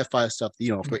concept sci-fi stuff.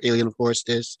 For Alien, of course,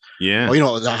 this Yeah.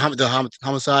 or the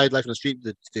homicide, Life on the Street,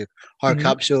 the hard Mhm.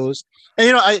 cop shows,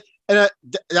 and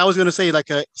I was gonna say like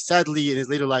sadly in his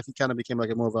later life he kind of became like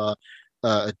a more of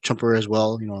a Trumper as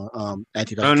well,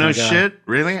 anti. Oh no shit!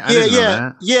 Really? I Yeah, didn't know yeah,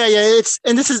 that. yeah,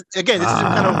 yeah. This is again. This is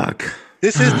kind of Fuck.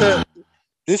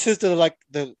 this is the like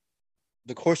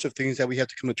the course of things that we have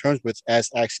to come to terms with as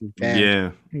action fans,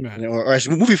 Yeah. or as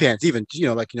movie fans, even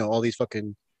all these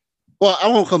fucking. Well, I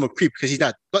won't call him a creep because he's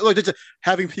not. But like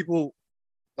having people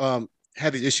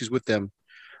have these issues with them.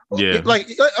 Yeah. Like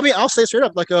I mean, I'll say straight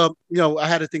up, like I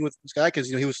had a thing with this guy because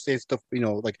he was saying stuff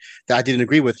like that I didn't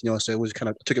agree with, so it was kind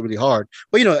of took it really hard.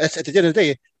 But at the end of the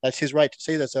day, that's his right to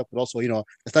say that stuff. But also,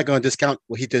 it's not going to discount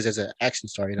what he does as an action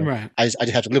star. Right. I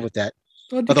just have to live with that.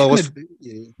 Well, Although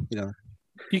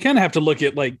you kind of have to look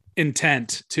at like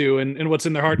intent too, and what's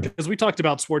in their heart. Because we talked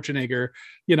about Schwarzenegger.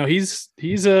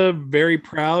 He's a very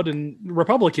proud and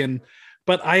Republican,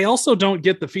 but I also don't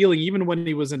get the feeling, even when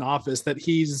he was in office, that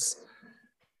he's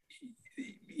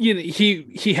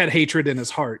he had hatred in his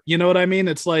heart. You know what I mean?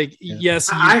 It's like, yes,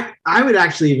 I would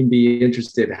actually even be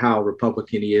interested how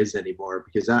Republican he is anymore,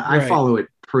 because I Right. follow it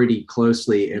pretty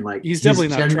closely, and like he's definitely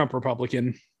not a Trump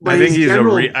Republican. but I think his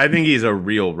general- I think he's a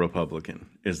real Republican.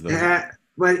 Is the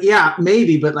but yeah,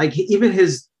 maybe, but like even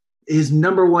his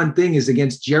number one thing is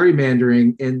against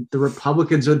gerrymandering, and the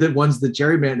Republicans are the ones that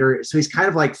gerrymander. So he's kind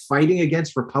of like fighting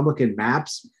against Republican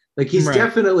maps. Like he's Right.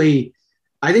 definitely,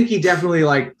 I think he definitely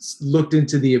like looked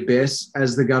into the abyss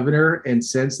as the governor, and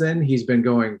since then he's been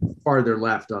going farther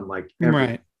left on like everything.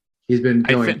 Right. He's been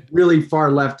I going think- really far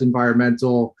left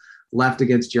environmental, left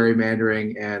against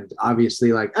gerrymandering, and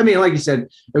obviously, like you said,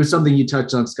 it was something you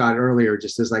touched on, Scott, earlier,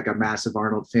 just as like a massive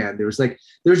Arnold fan. There was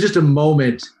just a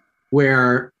moment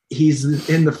where he's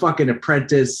in the fucking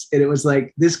Apprentice, and it was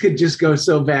like, this could just go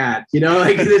so bad,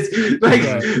 like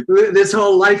this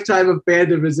whole lifetime of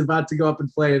fandom is about to go up in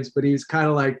flames. But he's kind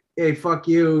of like, hey, fuck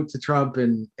you to Trump,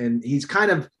 and he's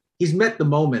met the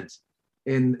moment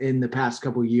in the past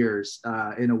couple of years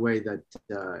in a way that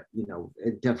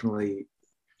it definitely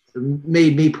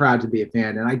made me proud to be a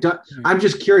fan. And I'm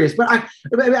just curious, but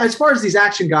as far as these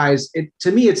action guys,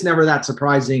 to me it's never that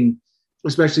surprising,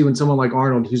 especially when someone like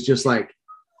Arnold, who's just like,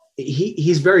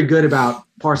 he's very good about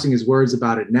parsing his words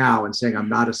about it now and saying, I'm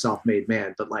not a self-made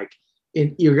man. But like,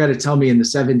 you're going to tell me in the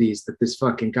 70s that this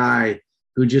fucking guy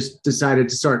who just decided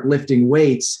to start lifting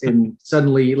weights and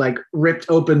suddenly like ripped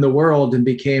open the world and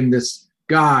became this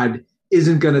god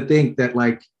isn't going to think that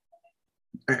like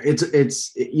it's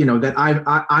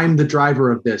that I'm the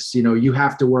driver of this. You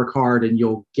have to work hard and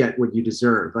you'll get what you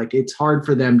deserve. Like, it's hard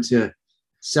for them to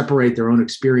separate their own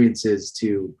experiences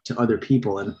to other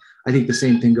people. And I think the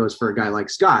same thing goes for a guy like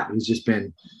Scott, who's just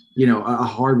been, a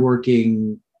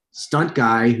hardworking stunt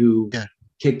guy who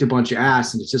kicked a bunch of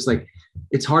ass. And it's just like,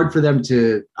 it's hard for them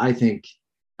to, I think,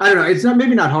 I don't know. It's not,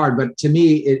 maybe not hard, but to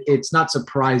me, it's not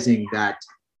surprising that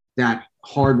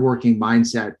hardworking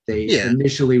mindset, they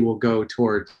initially will go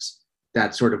towards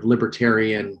that sort of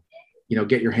libertarian,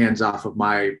 get your hands off of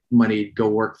my money, go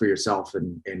work for yourself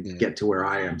and get to where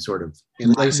I am sort of.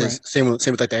 Like I said, same with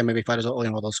like the MMA fighters, all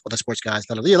those other sports guys.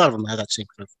 A lot of them have that same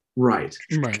kind of right.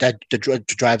 that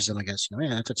drives them, I guess.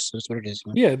 That's what it is.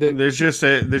 Yeah, there's just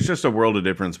a world of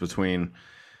difference between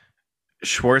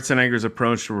Schwarzenegger's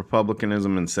approach to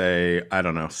republicanism and, say, I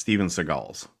don't know, Steven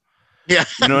Seagal's. Yeah,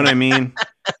 you know what I mean.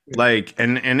 Like,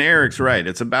 and Eric's right.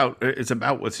 It's about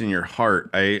what's in your heart.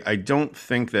 I don't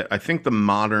think that. I think the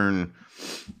modern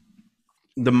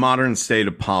state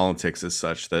of politics is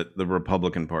such that the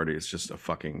Republican Party is just a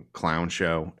fucking clown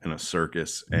show and a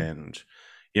circus, and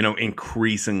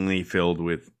increasingly filled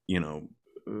with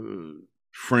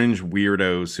fringe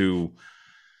weirdos who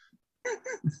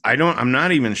I'm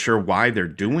not even sure why they're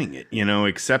doing it,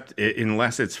 except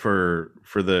unless it's for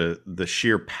the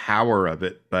sheer power of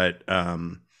it. But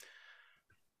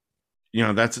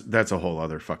that's a whole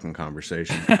other fucking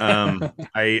conversation.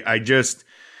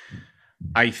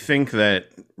 I think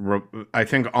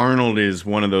Arnold is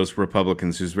one of those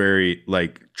Republicans who's very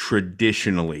like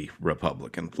traditionally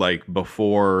Republican, like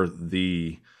before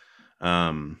the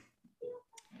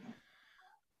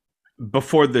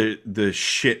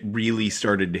shit really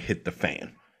started to hit the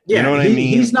fan. Yeah, you know what I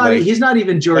mean? He's not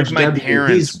even George W.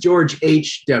 Parents, he's George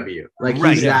H.W. Like,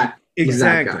 right, he's that.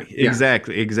 Exactly. He's that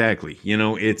guy. Exactly.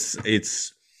 It's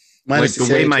like the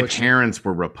way my parents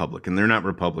were Republican. They're not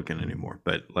Republican anymore,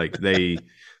 but like they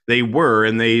were,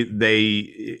 and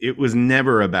it was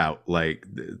never about like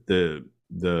the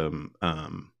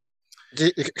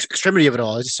the extremity of it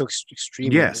all. It's just so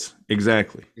extreme. Yes,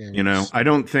 exactly. Yeah, You know, I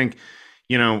don't think,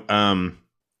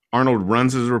 Arnold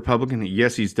runs as a Republican.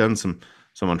 Yes, he's done some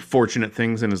unfortunate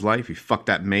things in his life. He fucked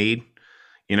that maid,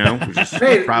 which is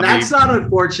Hey, probably that's not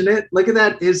unfortunate. Look at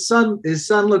that. His son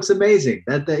looks amazing.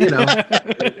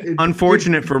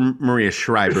 unfortunate for Maria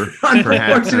Schreiber,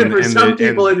 perhaps, Unfortunate for some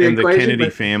people in the equation, Kennedy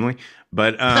but- family.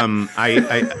 But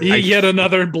I Yet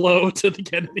another blow to the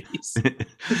Kennedys. I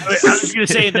was going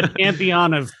to say the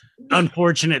pantheon of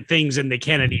unfortunate things in the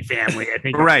Kennedy family. I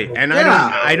think right, and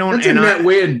Yeah, I don't, that's a and net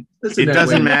win. That's a it net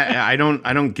doesn't win. matter. I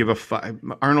don't give a fuck.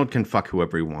 Arnold can fuck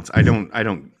whoever he wants. I don't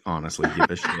honestly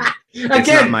give a shit. It's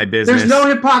Again, not my business. there's no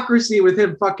hypocrisy with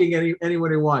him fucking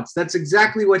anyone he wants. That's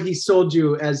exactly what he sold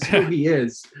you as who he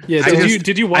is. Yeah, I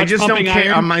did you watch I just don't Pumping care.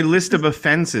 Iron? On my list of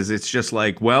offenses, it's just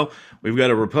like, well, we've got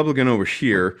a Republican over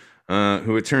here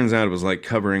who it turns out was like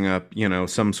covering up,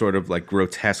 some sort of like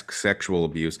grotesque sexual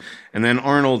abuse. And then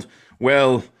Arnold,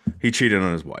 well, he cheated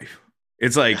on his wife.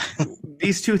 It's like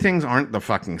these two things aren't the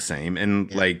fucking same.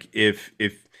 And like if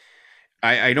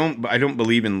I don't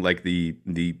believe in like the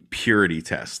purity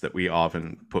test that we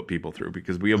often put people through,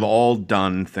 because we have all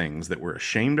done things that we're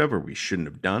ashamed of or we shouldn't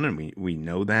have done, and we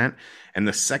know that. And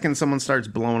the second someone starts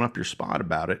blowing up your spot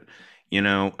about it,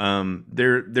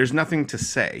 there's nothing to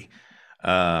say.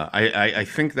 I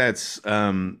think that's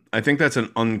an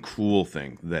uncool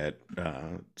thing that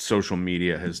social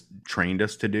media has trained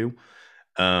us to do.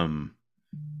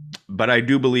 But I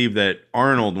do believe that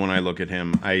Arnold, when I look at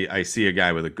him, I see a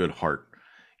guy with a good heart.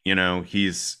 You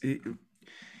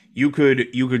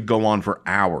could go on for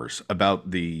hours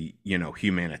about the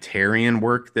humanitarian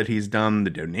work that he's done, the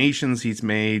donations he's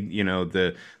made,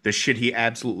 the shit he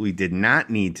absolutely did not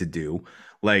need to do,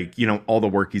 like all the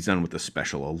work he's done with the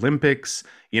Special Olympics.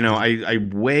 I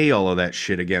weigh all of that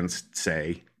shit against,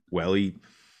 say, well, he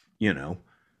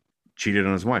cheated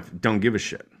on his wife. Don't give a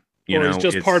shit. It's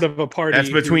just part of a party.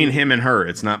 That's between him and her.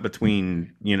 It's not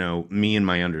between me and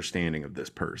my understanding of this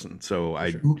person. So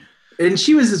And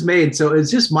she was his maid, so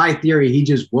it's just my theory. He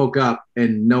just woke up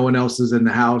and no one else is in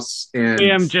the house. And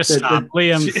Liam, just stop.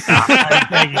 Liam,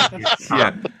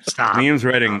 stop. Stop. Liam's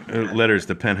writing letters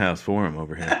to Penthouse Forum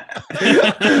over here.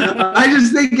 I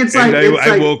just think it's And like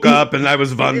I woke up and I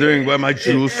was wondering where my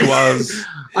juice was.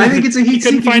 I think it's a He couldn't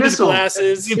heat-seeking find his missile.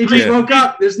 glasses. He just woke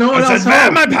up. There's no one I else said, "Where are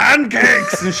home. my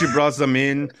pancakes?" And she brought some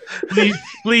in.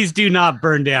 Please do not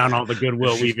burn down all the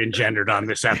goodwill we've engendered on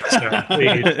this episode.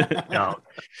 Please don't.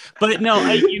 But no,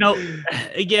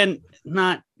 again,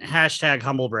 not hashtag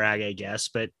humble brag, I guess,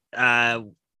 but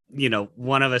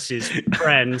one of us is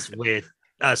friends with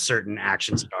a certain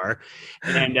action star.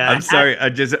 And I'm sorry, I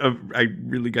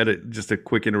really got just a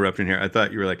quick interruption here. I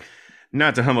thought you were like,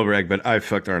 not to humble brag, but I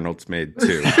fucked Arnold's maid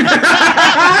too.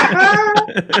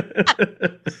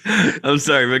 I'm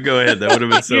sorry, but go ahead. That would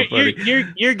have been so funny.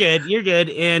 You're good. You're good.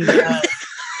 And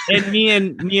me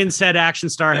and said action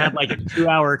star had like a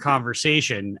 2-hour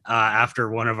conversation after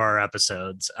one of our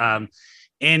episodes. And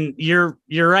you're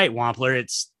right, Wampler.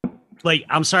 It's like,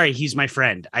 I'm sorry, he's my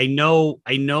friend. I know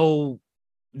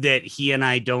that he and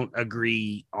I don't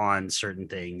agree on certain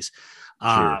things.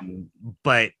 Sure.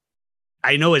 But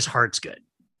I know his heart's good.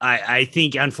 I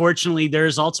think, unfortunately,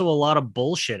 there's also a lot of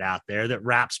bullshit out there that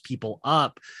wraps people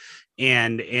up,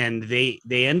 and they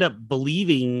end up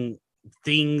believing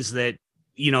things that,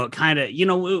 kind of,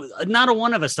 not a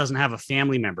one of us doesn't have a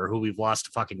family member who we've lost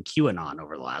to fucking QAnon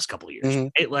over the last couple of years.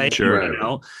 Mhm. Right? Like,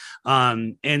 Sure.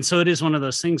 And so it is one of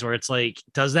those things where it's like,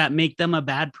 does that make them a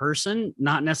bad person?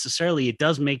 Not necessarily. It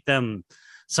does make them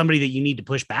somebody that you need to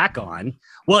push back on.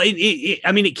 Well,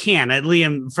 it can.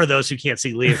 Liam, for those who can't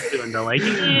see Liam doing the like,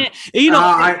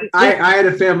 I had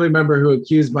a family member who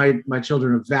accused my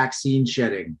children of vaccine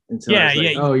shedding. And so I was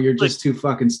like, oh, you're just too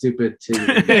fucking stupid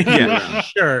to. Yeah,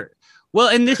 sure. Well,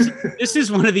 and this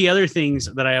is one of the other things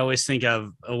that I always think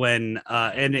of when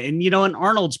and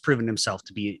Arnold's proven himself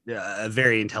to be a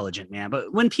very intelligent man.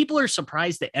 But when people are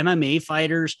surprised that MMA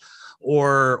fighters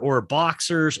or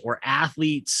boxers or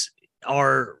athletes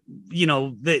are,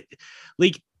 that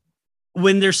like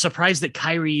when they're surprised that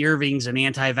Kyrie Irving's an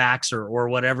anti-vaxxer or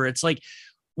whatever, it's like,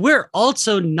 we're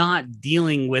also not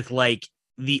dealing with like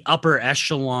the upper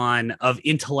echelon of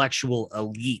intellectual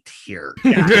elite here.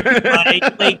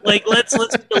 like let's be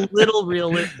a little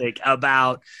realistic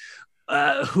about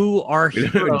who are We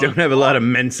don't have a lot of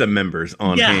Mensa members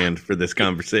on hand for this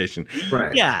conversation.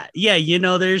 Right. Yeah.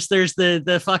 There's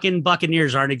the fucking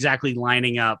Buccaneers aren't exactly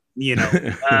lining up,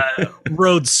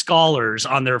 Rhodes scholars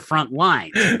on their front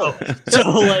line. So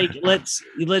like let's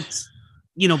be.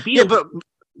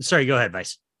 Sorry, go ahead,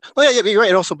 Vice. Oh yeah, you're right.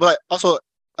 And also, but also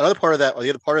another part of that, or the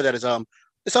other part of that is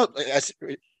it's not as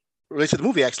it relates to the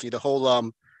movie. Actually, the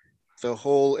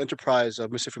whole enterprise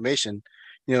of misinformation.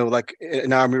 You know, like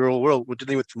in our real world, we're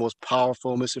dealing with the most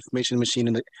powerful misinformation machine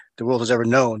in the world has ever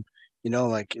known. You know,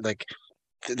 like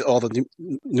all the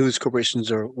news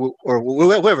corporations or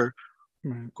whoever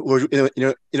were in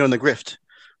the grift.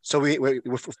 So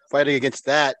we're fighting against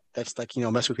that. That's like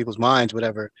messing with people's minds,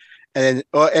 whatever. And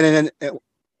then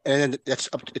that's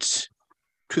up. It's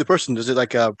to the person. Does it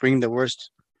like bring the worst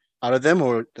out of them,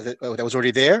 or does that was already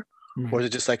there? Or is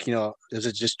it just like does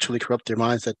it just truly corrupt their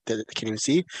minds that they can't even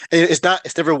see? And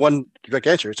it's never one direct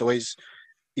answer. It's always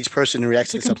each person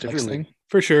reacts to something differently.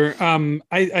 For sure.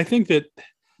 I think that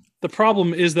the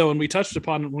problem is, though, and we touched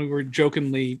upon it when we were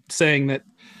jokingly saying that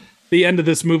the end of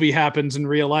this movie happens in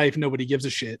real life, nobody gives a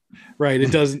shit, right?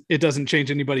 It doesn't change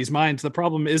anybody's minds. The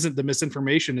problem isn't the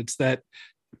misinformation; it's that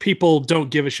people don't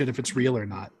give a shit if it's real or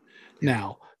not.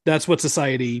 Now, that's what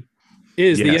society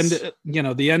is. Yes.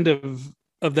 The end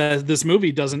of this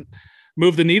movie doesn't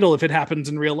move the needle if it happens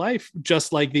in real life,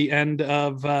 just like the end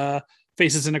of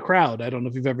Faces in a Crowd. I don't know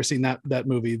if you've ever seen that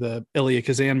movie, the Elia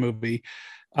Kazan movie,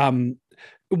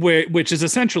 which is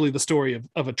essentially the story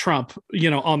of a Trump,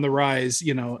 on the rise,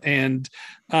 and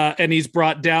he's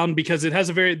brought down because it has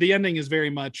the ending is very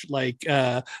much like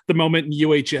the moment in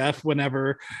UHF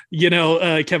whenever,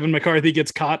 Kevin McCarthy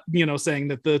gets caught, saying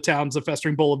that the town's a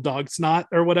festering bowl of dog snot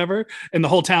or whatever, and the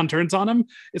whole town turns on him.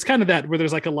 It's kind of that where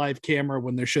there's like a live camera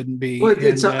when there shouldn't be. Well,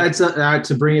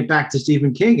 to bring it back to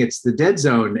Stephen King, it's the Dead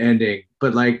Zone ending.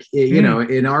 But like,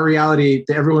 in our reality,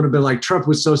 everyone would have been like, Trump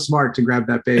was so smart to grab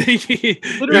that base. he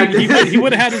would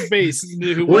have had his base.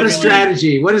 What a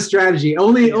strategy. What a strategy.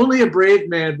 Only a brave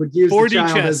man would use the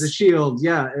child as a shield.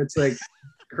 Yeah, it's like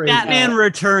crazy. Batman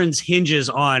Returns hinges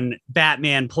on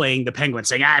Batman playing the Penguin,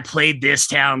 saying, I played this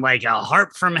town like a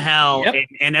harp from hell,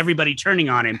 and everybody turning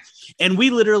on him. And we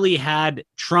literally had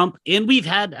Trump, and we've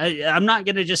had, I'm not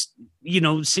going to just,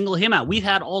 single him out. We've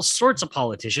had all sorts of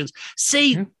politicians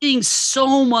say things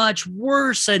so much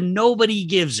worse and nobody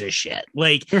gives a shit.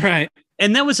 Like, right.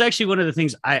 And that was actually one of the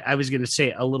things I was going to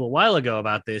say a little while ago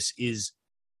about this is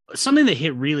something that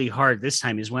hit really hard this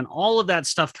time is when all of that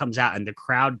stuff comes out and the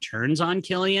crowd turns on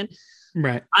Killian.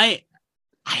 Right.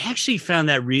 I actually found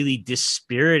that really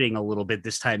dispiriting a little bit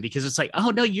this time because it's like,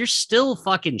 oh no, you're still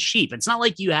fucking sheep. It's not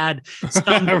like you had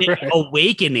some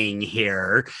awakening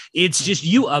here. It's just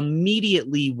you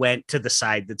immediately went to the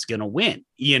side that's going to win.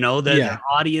 The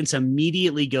audience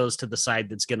immediately goes to the side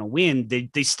that's going to win.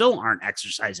 They still aren't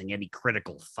exercising any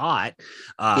critical thought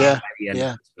at the end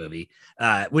of this movie,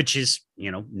 which is,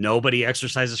 nobody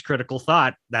exercises critical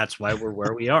thought. That's why we're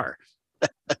where we are.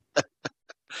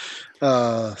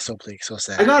 So bleak, so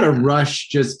sad. I got a rush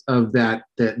just of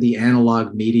the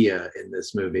analog media in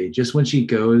this movie. Just when she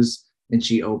goes and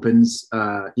she opens,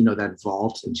 that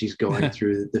vault and she's going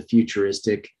through the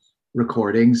futuristic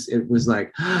recordings. It was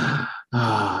like,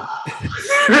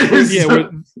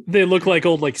 they look like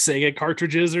old like Sega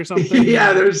cartridges or something.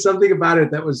 Yeah, there's something about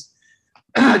it that was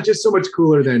just so much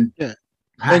cooler than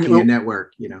hacking a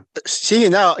network, Seeing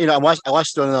it now, I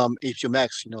watched it on HBO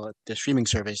Max, the streaming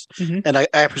service, and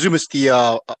I presume it's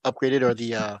the upgraded or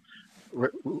the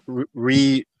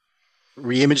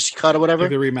re-imaged cut or whatever.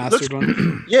 Like the remastered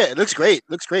one. Yeah, it looks great.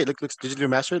 Looks digitally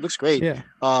remastered. It looks great. Yeah.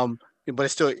 But it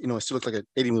still, it still looks like an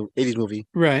 80s movie.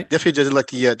 Right. Definitely doesn't like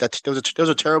the that there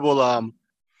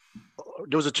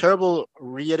was a terrible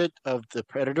re-edit of The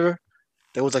Predator.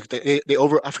 That was like they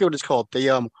over. I forget what it's called. They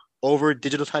over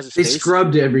digitalized the space. They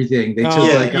scrubbed everything. They took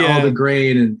all the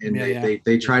grain and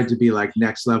they tried to be like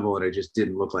next level, and it just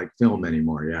didn't look like film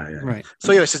anymore. Yeah. Right.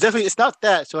 So it's definitely it's not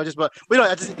that. So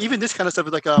even this kind of stuff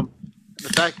is like the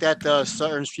fact that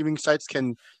certain streaming sites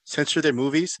can censor their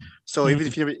movies. So even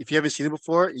if you haven't seen it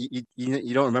before,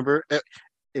 you don't remember it.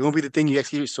 It won't be the thing you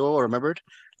actually saw or remembered.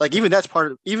 Like even that's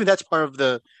part of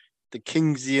the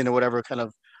Kingsian or whatever kind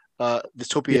of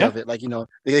dystopia of it. Like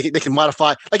they can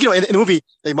modify, like in the movie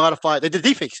they did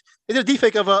deepfakes. They did a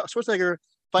deepfake of Schwarzenegger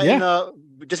fighting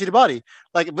Jesse the Body.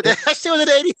 Like, but that shit was in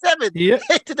 '87. Yeah,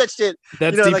 they did that shit.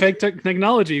 That's deepfake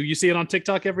technology. You see it on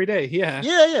TikTok every day.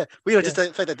 Yeah. But just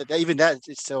the fact that even that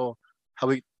is so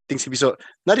how things can be so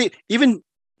not even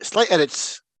slight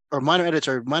edits or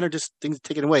minor just things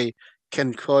taken away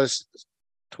can cause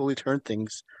totally turn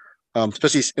things.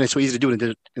 Especially, and it's so easy to do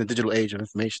in a digital age of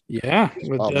information. Yeah,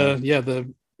 with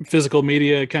the physical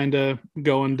media kind of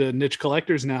going to niche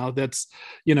collectors now. That's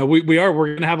we're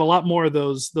going to have a lot more of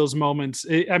those moments.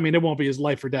 I mean, it won't be as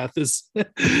life or death as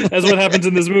what happens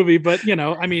in this movie, but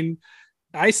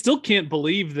I still can't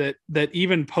believe that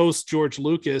even post George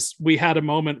Lucas, we had a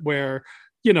moment where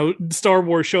Star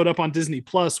Wars showed up on Disney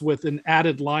Plus with an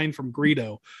added line from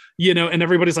Greedo, and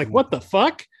everybody's like, what the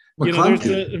fuck? There's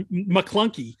the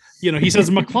McClunky. He says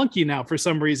McClunky now for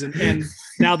some reason, and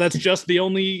now that's just the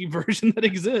only version that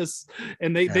exists.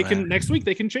 And they can next week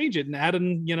they can change it and add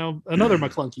in another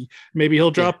McClunky. Maybe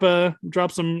he'll drop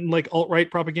some like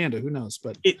alt-right propaganda. Who knows?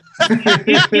 But it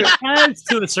has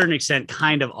to a certain extent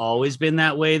kind of always been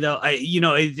that way, though.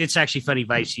 It's actually funny,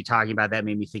 Vice, you talking about that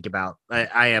made me think about.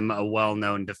 I am a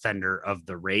well-known defender of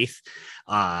The Wraith,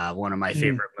 one of my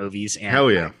favorite movies. And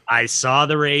hell yeah, I saw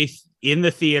The Wraith in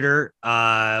the theater,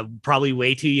 probably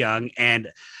way too young. And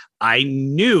I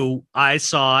knew I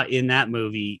saw in that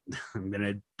movie, I'm going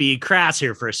to be crass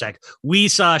here for a sec. We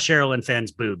saw Sherilyn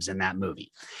Fenn's boobs in that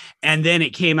movie. And then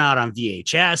it came out on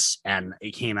VHS and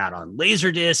it came out on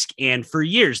Laserdisc. And for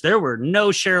years, there were no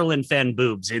Sherilyn Fenn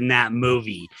boobs in that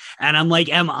movie. And I'm like,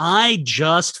 am I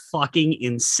just fucking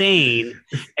insane?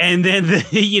 And then,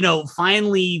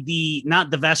 finally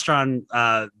not the Vestron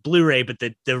Blu-ray, but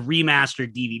the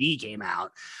remastered DVD came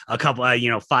out a couple,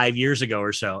 5 years ago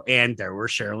or so. And there were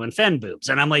Sherilyn Fenn boobs.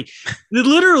 And I'm like,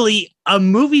 literally a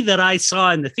movie that I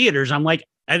saw in the theaters. I'm like,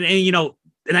 and in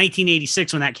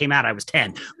 1986 when that came out, I was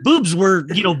 10. Boobs were,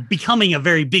 becoming a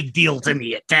very big deal to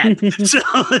me at 10. So,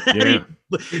 yeah.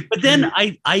 But then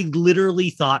I literally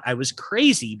thought I was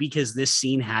crazy because this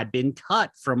scene had been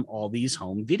cut from all these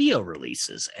home video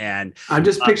releases. And I'm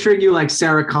just picturing you like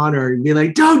Sarah Connor and be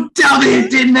like, don't tell me it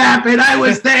didn't happen. I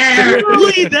was there.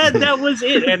 Literally, that was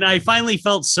it. And I finally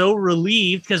felt so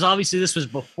relieved because obviously this was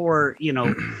before,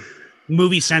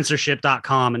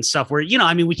 moviecensorship.com and stuff where,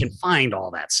 we can find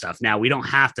all that stuff now. We don't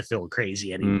have to feel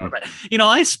crazy anymore. But,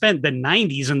 I spent the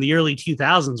 90s and the early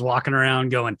 2000s walking around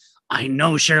going, I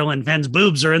know Sherilyn Fenn's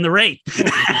boobs are in the Wraith.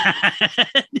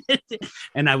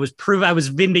 And I was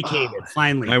vindicated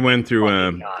finally. I went through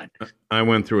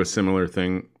a similar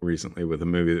thing recently with a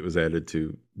movie that was added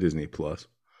to Disney Plus,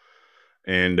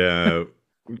 and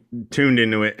tuned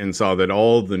into it and saw that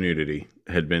all the nudity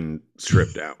had been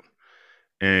stripped out.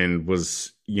 And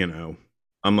was,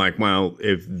 I'm like, well,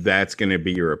 if that's going to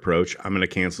be your approach, I'm going to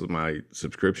cancel my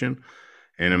subscription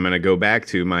and I'm going to go back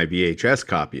to my VHS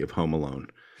copy of Home Alone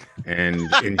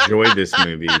and enjoy this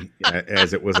movie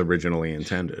as it was originally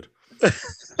intended.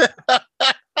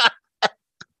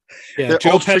 Yeah,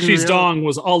 Joe Pesci's dong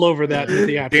was all over that.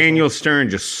 Daniel Stern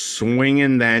just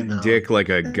swinging that dick like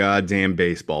a goddamn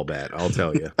baseball bat. I'll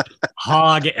tell you,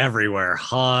 hog everywhere,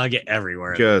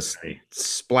 just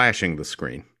splashing the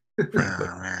screen.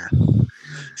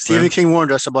 Stephen King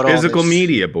warned us about physical all this.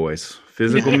 media, boys.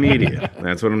 Physical media.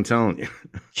 That's what I'm telling you.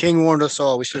 King warned us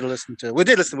all. We should have listened to it. We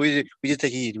did listen. We did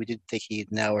take heed.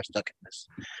 Now we're stuck in this.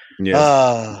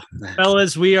 Yeah.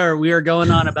 Fellas, we are going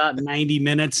on about 90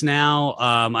 minutes now.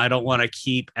 I don't want to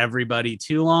keep everybody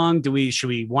too long. Should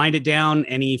we wind it down?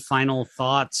 Any final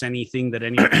thoughts? Anything that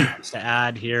anyone wants to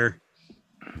add here?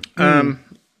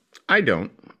 I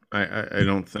don't. I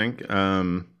don't think.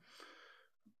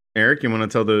 Eric, you want to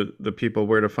tell the people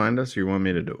where to find us, or you want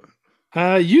me to do it?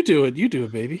 You do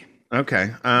it, baby.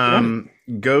 Okay.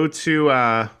 Go to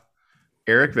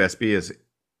Eric Vespi is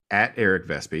at Eric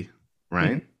Vespi,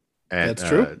 right? Mm-hmm. That's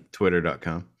true.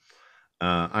 Twitter.com.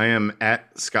 I am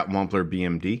at Scott Wampler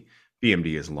BMD.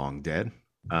 BMD is long dead.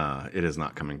 It is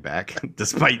not coming back,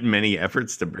 despite many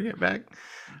efforts to bring it back.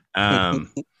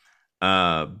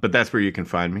 But that's where you can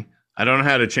find me. I don't know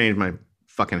how to change my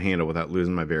fucking handle without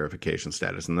losing my verification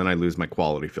status, and then I lose my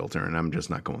quality filter, and I'm just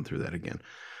not going through that again.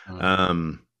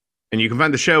 And you can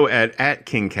find the show at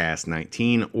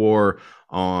KingCast19 or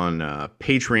on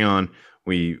Patreon.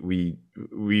 We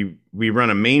run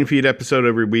a main feed episode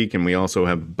every week, and we also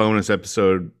have bonus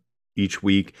episode each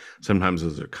week. Sometimes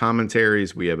those are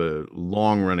commentaries. We have a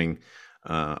long running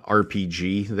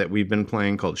RPG that we've been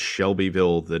playing called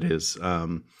Shelbyville that is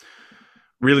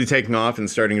really taking off and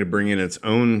starting to bring in its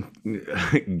own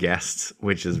guests,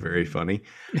 which is very funny.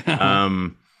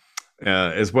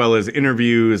 As well as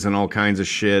interviews and all kinds of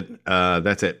shit.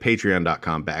 That's at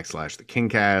patreon.com/the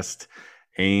KingCast.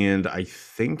 And I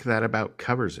think that about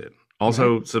covers it.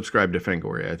 Also, subscribe to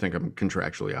Fangoria. I think I'm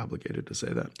contractually obligated to say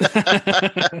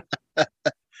that.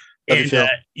 And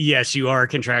yes, you are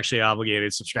contractually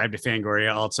obligated. Subscribe to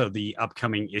Fangoria. Also, the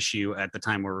upcoming issue at the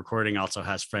time we're recording also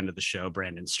has friend of the show,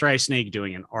 Brandon Streisnig,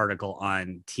 doing an article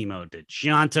on Timo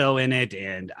DeGianto in it.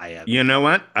 And I have, you know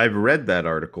what? I've read that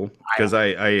article because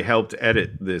I helped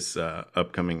edit this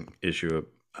upcoming issue of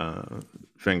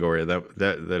Fangoria.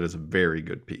 That is a very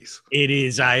good piece. It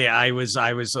is. I was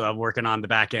working on the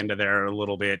back end of there a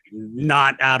little bit,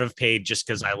 not out of paid, just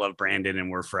because I love Brandon and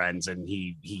we're friends, and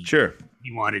he sure.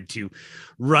 He wanted to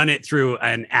run it through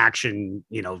an action,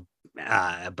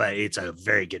 but it's a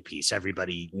very good piece.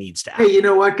 Everybody needs to. Hey, you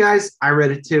know what, guys? I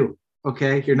read it too.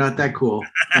 Okay, you're not that cool,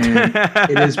 and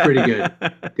it is pretty good.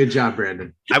 Good job,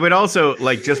 Brandon. I would also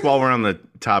like, just while we're on the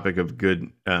topic of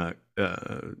good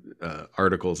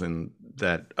articles in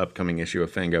that upcoming issue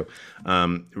of Fango,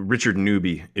 Richard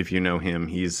Newby, if you know him,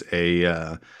 he's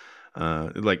a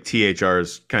like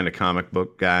THR's kind of comic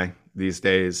book guy these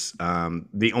days.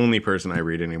 The only person I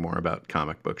read anymore about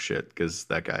comic book shit, because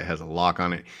that guy has a lock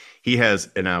on it. He has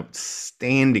an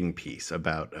outstanding piece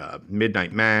about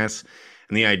Midnight Mass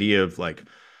and the idea of like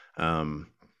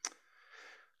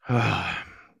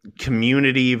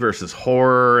community versus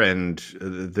horror, and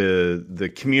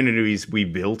the communities we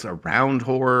built around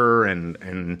horror,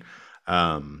 and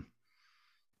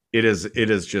it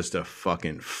is just a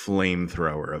fucking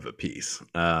flamethrower of a piece.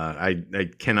 I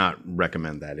cannot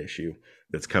recommend that issue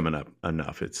that's coming up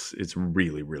enough. It's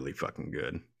really, really fucking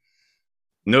good.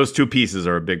 And those two pieces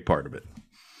are a big part of it.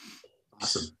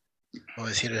 Awesome.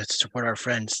 Always here to support our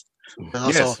friends.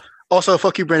 But Yes. also,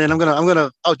 fuck you, Brandon.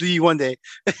 I'll do you one day.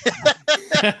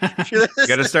 You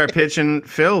got to start pitching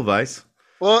Phil, Vice.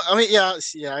 Well, I mean, yeah,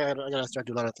 I gotta start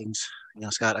doing a lot of things. You know,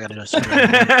 Scott, I gotta start.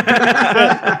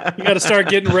 You got to start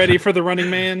getting ready for the Running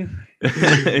Man.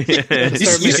 Start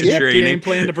making a game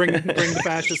plan to bring the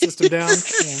fascist system down.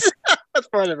 Yeah. That's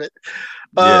part of it.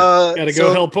 Yeah. Got to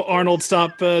go help Arnold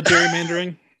stop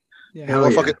gerrymandering. Yeah. Hell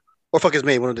Or yeah. fuck his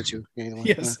mate, one of the two. Either one.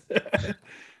 Yes.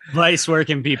 Vice, where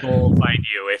can people find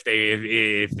you if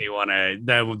they want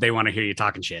to hear you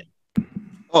talking shit?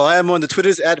 Oh, I am on the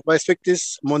Twitters at Vice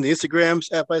Victus. I'm on the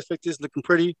Instagrams at Vice Victus, looking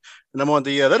pretty, and I'm on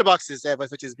the letterboxes at Vice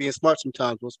Victus, being smart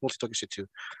sometimes, but mostly talking shit too.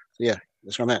 So yeah,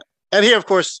 that's where I'm at. And here, of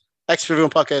course, Action for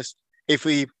Everyone podcast,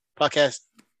 A4E podcast,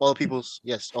 all the peoples,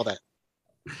 yes, all that.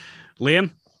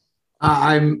 Liam?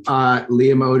 I'm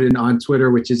Liam Odin on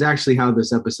Twitter, which is actually how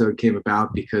this episode came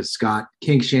about, because Scott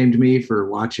kink shamed me for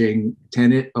watching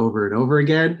Tenet over and over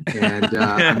again. And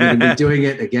I'm going to be doing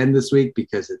it again this week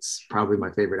because it's probably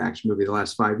my favorite action movie of the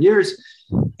last 5 years.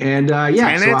 And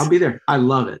yeah, so I'll be there. I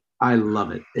love it.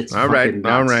 It's all right. fucking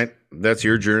nuts. All right. That's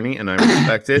your journey, and I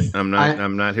respect it. I'm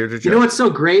not here to judge. You know what's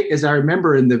so great is I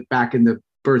remember back in the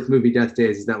Birth movie Death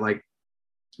days is that like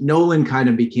Nolan kind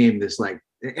of became this like,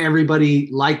 everybody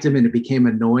liked him and it became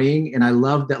annoying, and I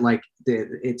love that like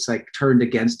it's like turned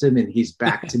against him and he's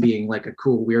back to being like a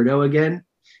cool weirdo again.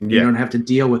 You don't have to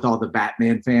deal with all the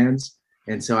Batman fans,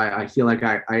 and so I feel like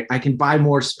I can buy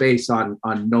more space on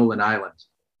Nolan Island.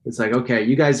 It's like, okay,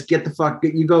 you guys get the fuck,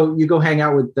 you go hang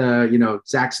out with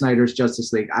Zack Snyder's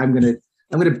Justice League. I'm gonna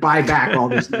buy back all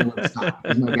this Nolan stuff.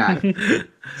 He's my guy.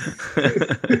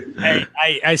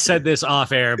 Hey, I said this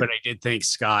off air, but I did thank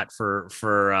Scott for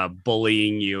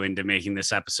bullying you into making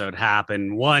this episode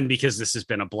happen. One, because this has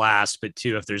been a blast, but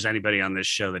two, if there's anybody on this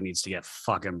show that needs to get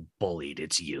fucking bullied,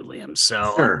 it's you, Liam.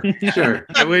 So Sure.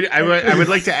 I would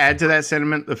like to add to that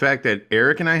sentiment the fact that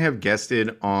Eric and I have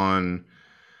guested on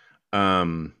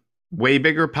way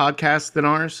bigger podcasts than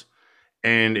ours,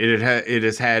 and it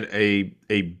has had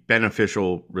a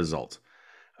beneficial result.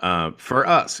 For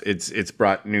us, it's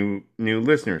brought new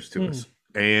listeners to us,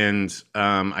 and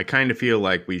I kind of feel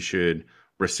like we should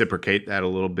reciprocate that a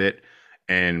little bit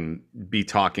and be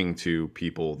talking to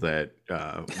people that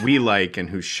we like and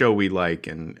whose show we like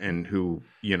and who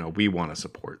we want to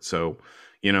support. So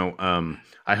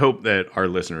I hope that our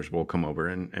listeners will come over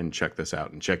and check this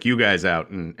out and check you guys out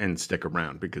and stick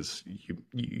around, because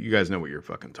you guys know what you're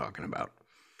fucking talking about.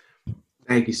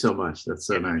 Thank you so much. That's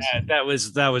so nice. That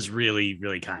was really,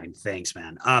 really kind. Thanks,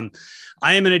 man.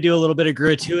 I am going to do a little bit of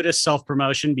gratuitous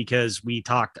self-promotion because we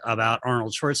talked about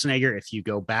Arnold Schwarzenegger. If you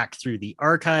go back through the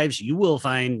archives, you will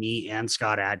find me and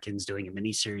Scott Adkins doing a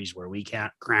mini series where we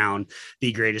can't crown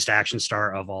the greatest action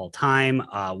star of all time.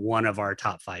 One of our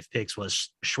top 5 picks was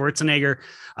Schwarzenegger.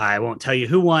 I won't tell you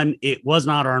who won. It was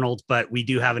not Arnold, but we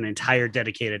do have an entire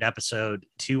dedicated episode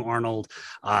to Arnold.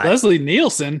 Leslie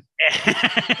Nielsen.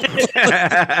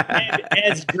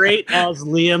 As great as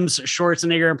Liam's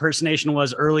Schwarzenegger impersonation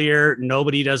was earlier,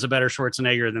 nobody does a better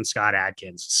Schwarzenegger than Scott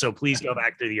Adkins. So please go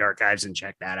back through the archives and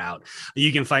check that out.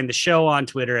 You can find the show on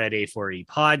Twitter at A4E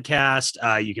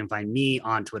Podcast. You can find me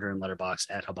on Twitter and Letterboxd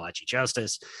at Hibachi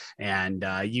Justice. And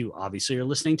you obviously are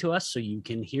listening to us, so you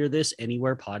can hear this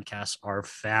anywhere podcasts are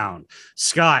found.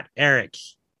 Scott, Eric,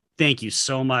 thank you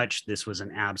so much. This was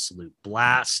an absolute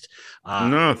blast.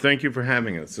 No, thank you for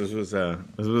having us. This was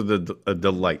a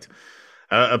delight.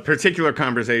 A particular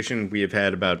conversation we have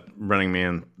had about Running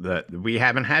Man that we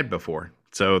haven't had before.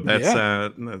 So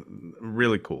that's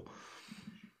really cool.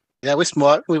 Yeah, we're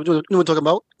smart. We know what we're talking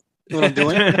about. You know what I'm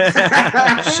doing?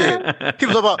 Shit.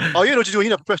 People talk about, oh, you know what you're doing.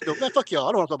 You're not professional. Man, fuck y'all.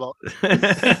 I don't know what I'm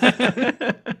talking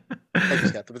about. Thank you,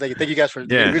 Scott. Thank you guys for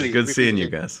really good seeing you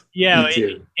guys. Yeah, Me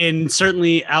too. and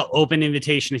certainly out open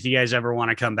invitation if you guys ever want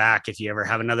to come back. If you ever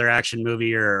have another action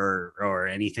movie or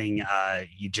anything,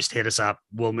 you just hit us up.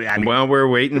 While we're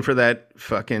waiting for that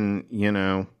fucking,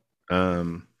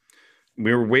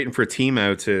 we were waiting for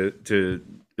Timo to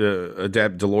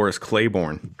adapt Dolores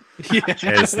Claiborne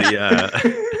as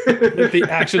the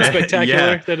action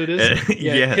spectacular that it is.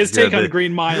 His take on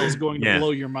Green Mile is going to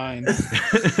blow your mind.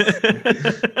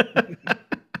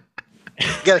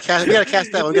 We gotta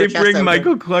cast that one. They bring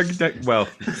Michael Clark. Well,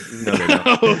 no, they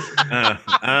don't.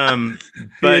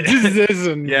 But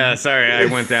yeah, sorry, I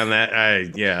went down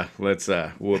that. Let's.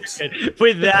 Whoops.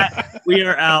 With that, we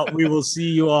are out. We will see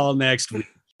you all next week.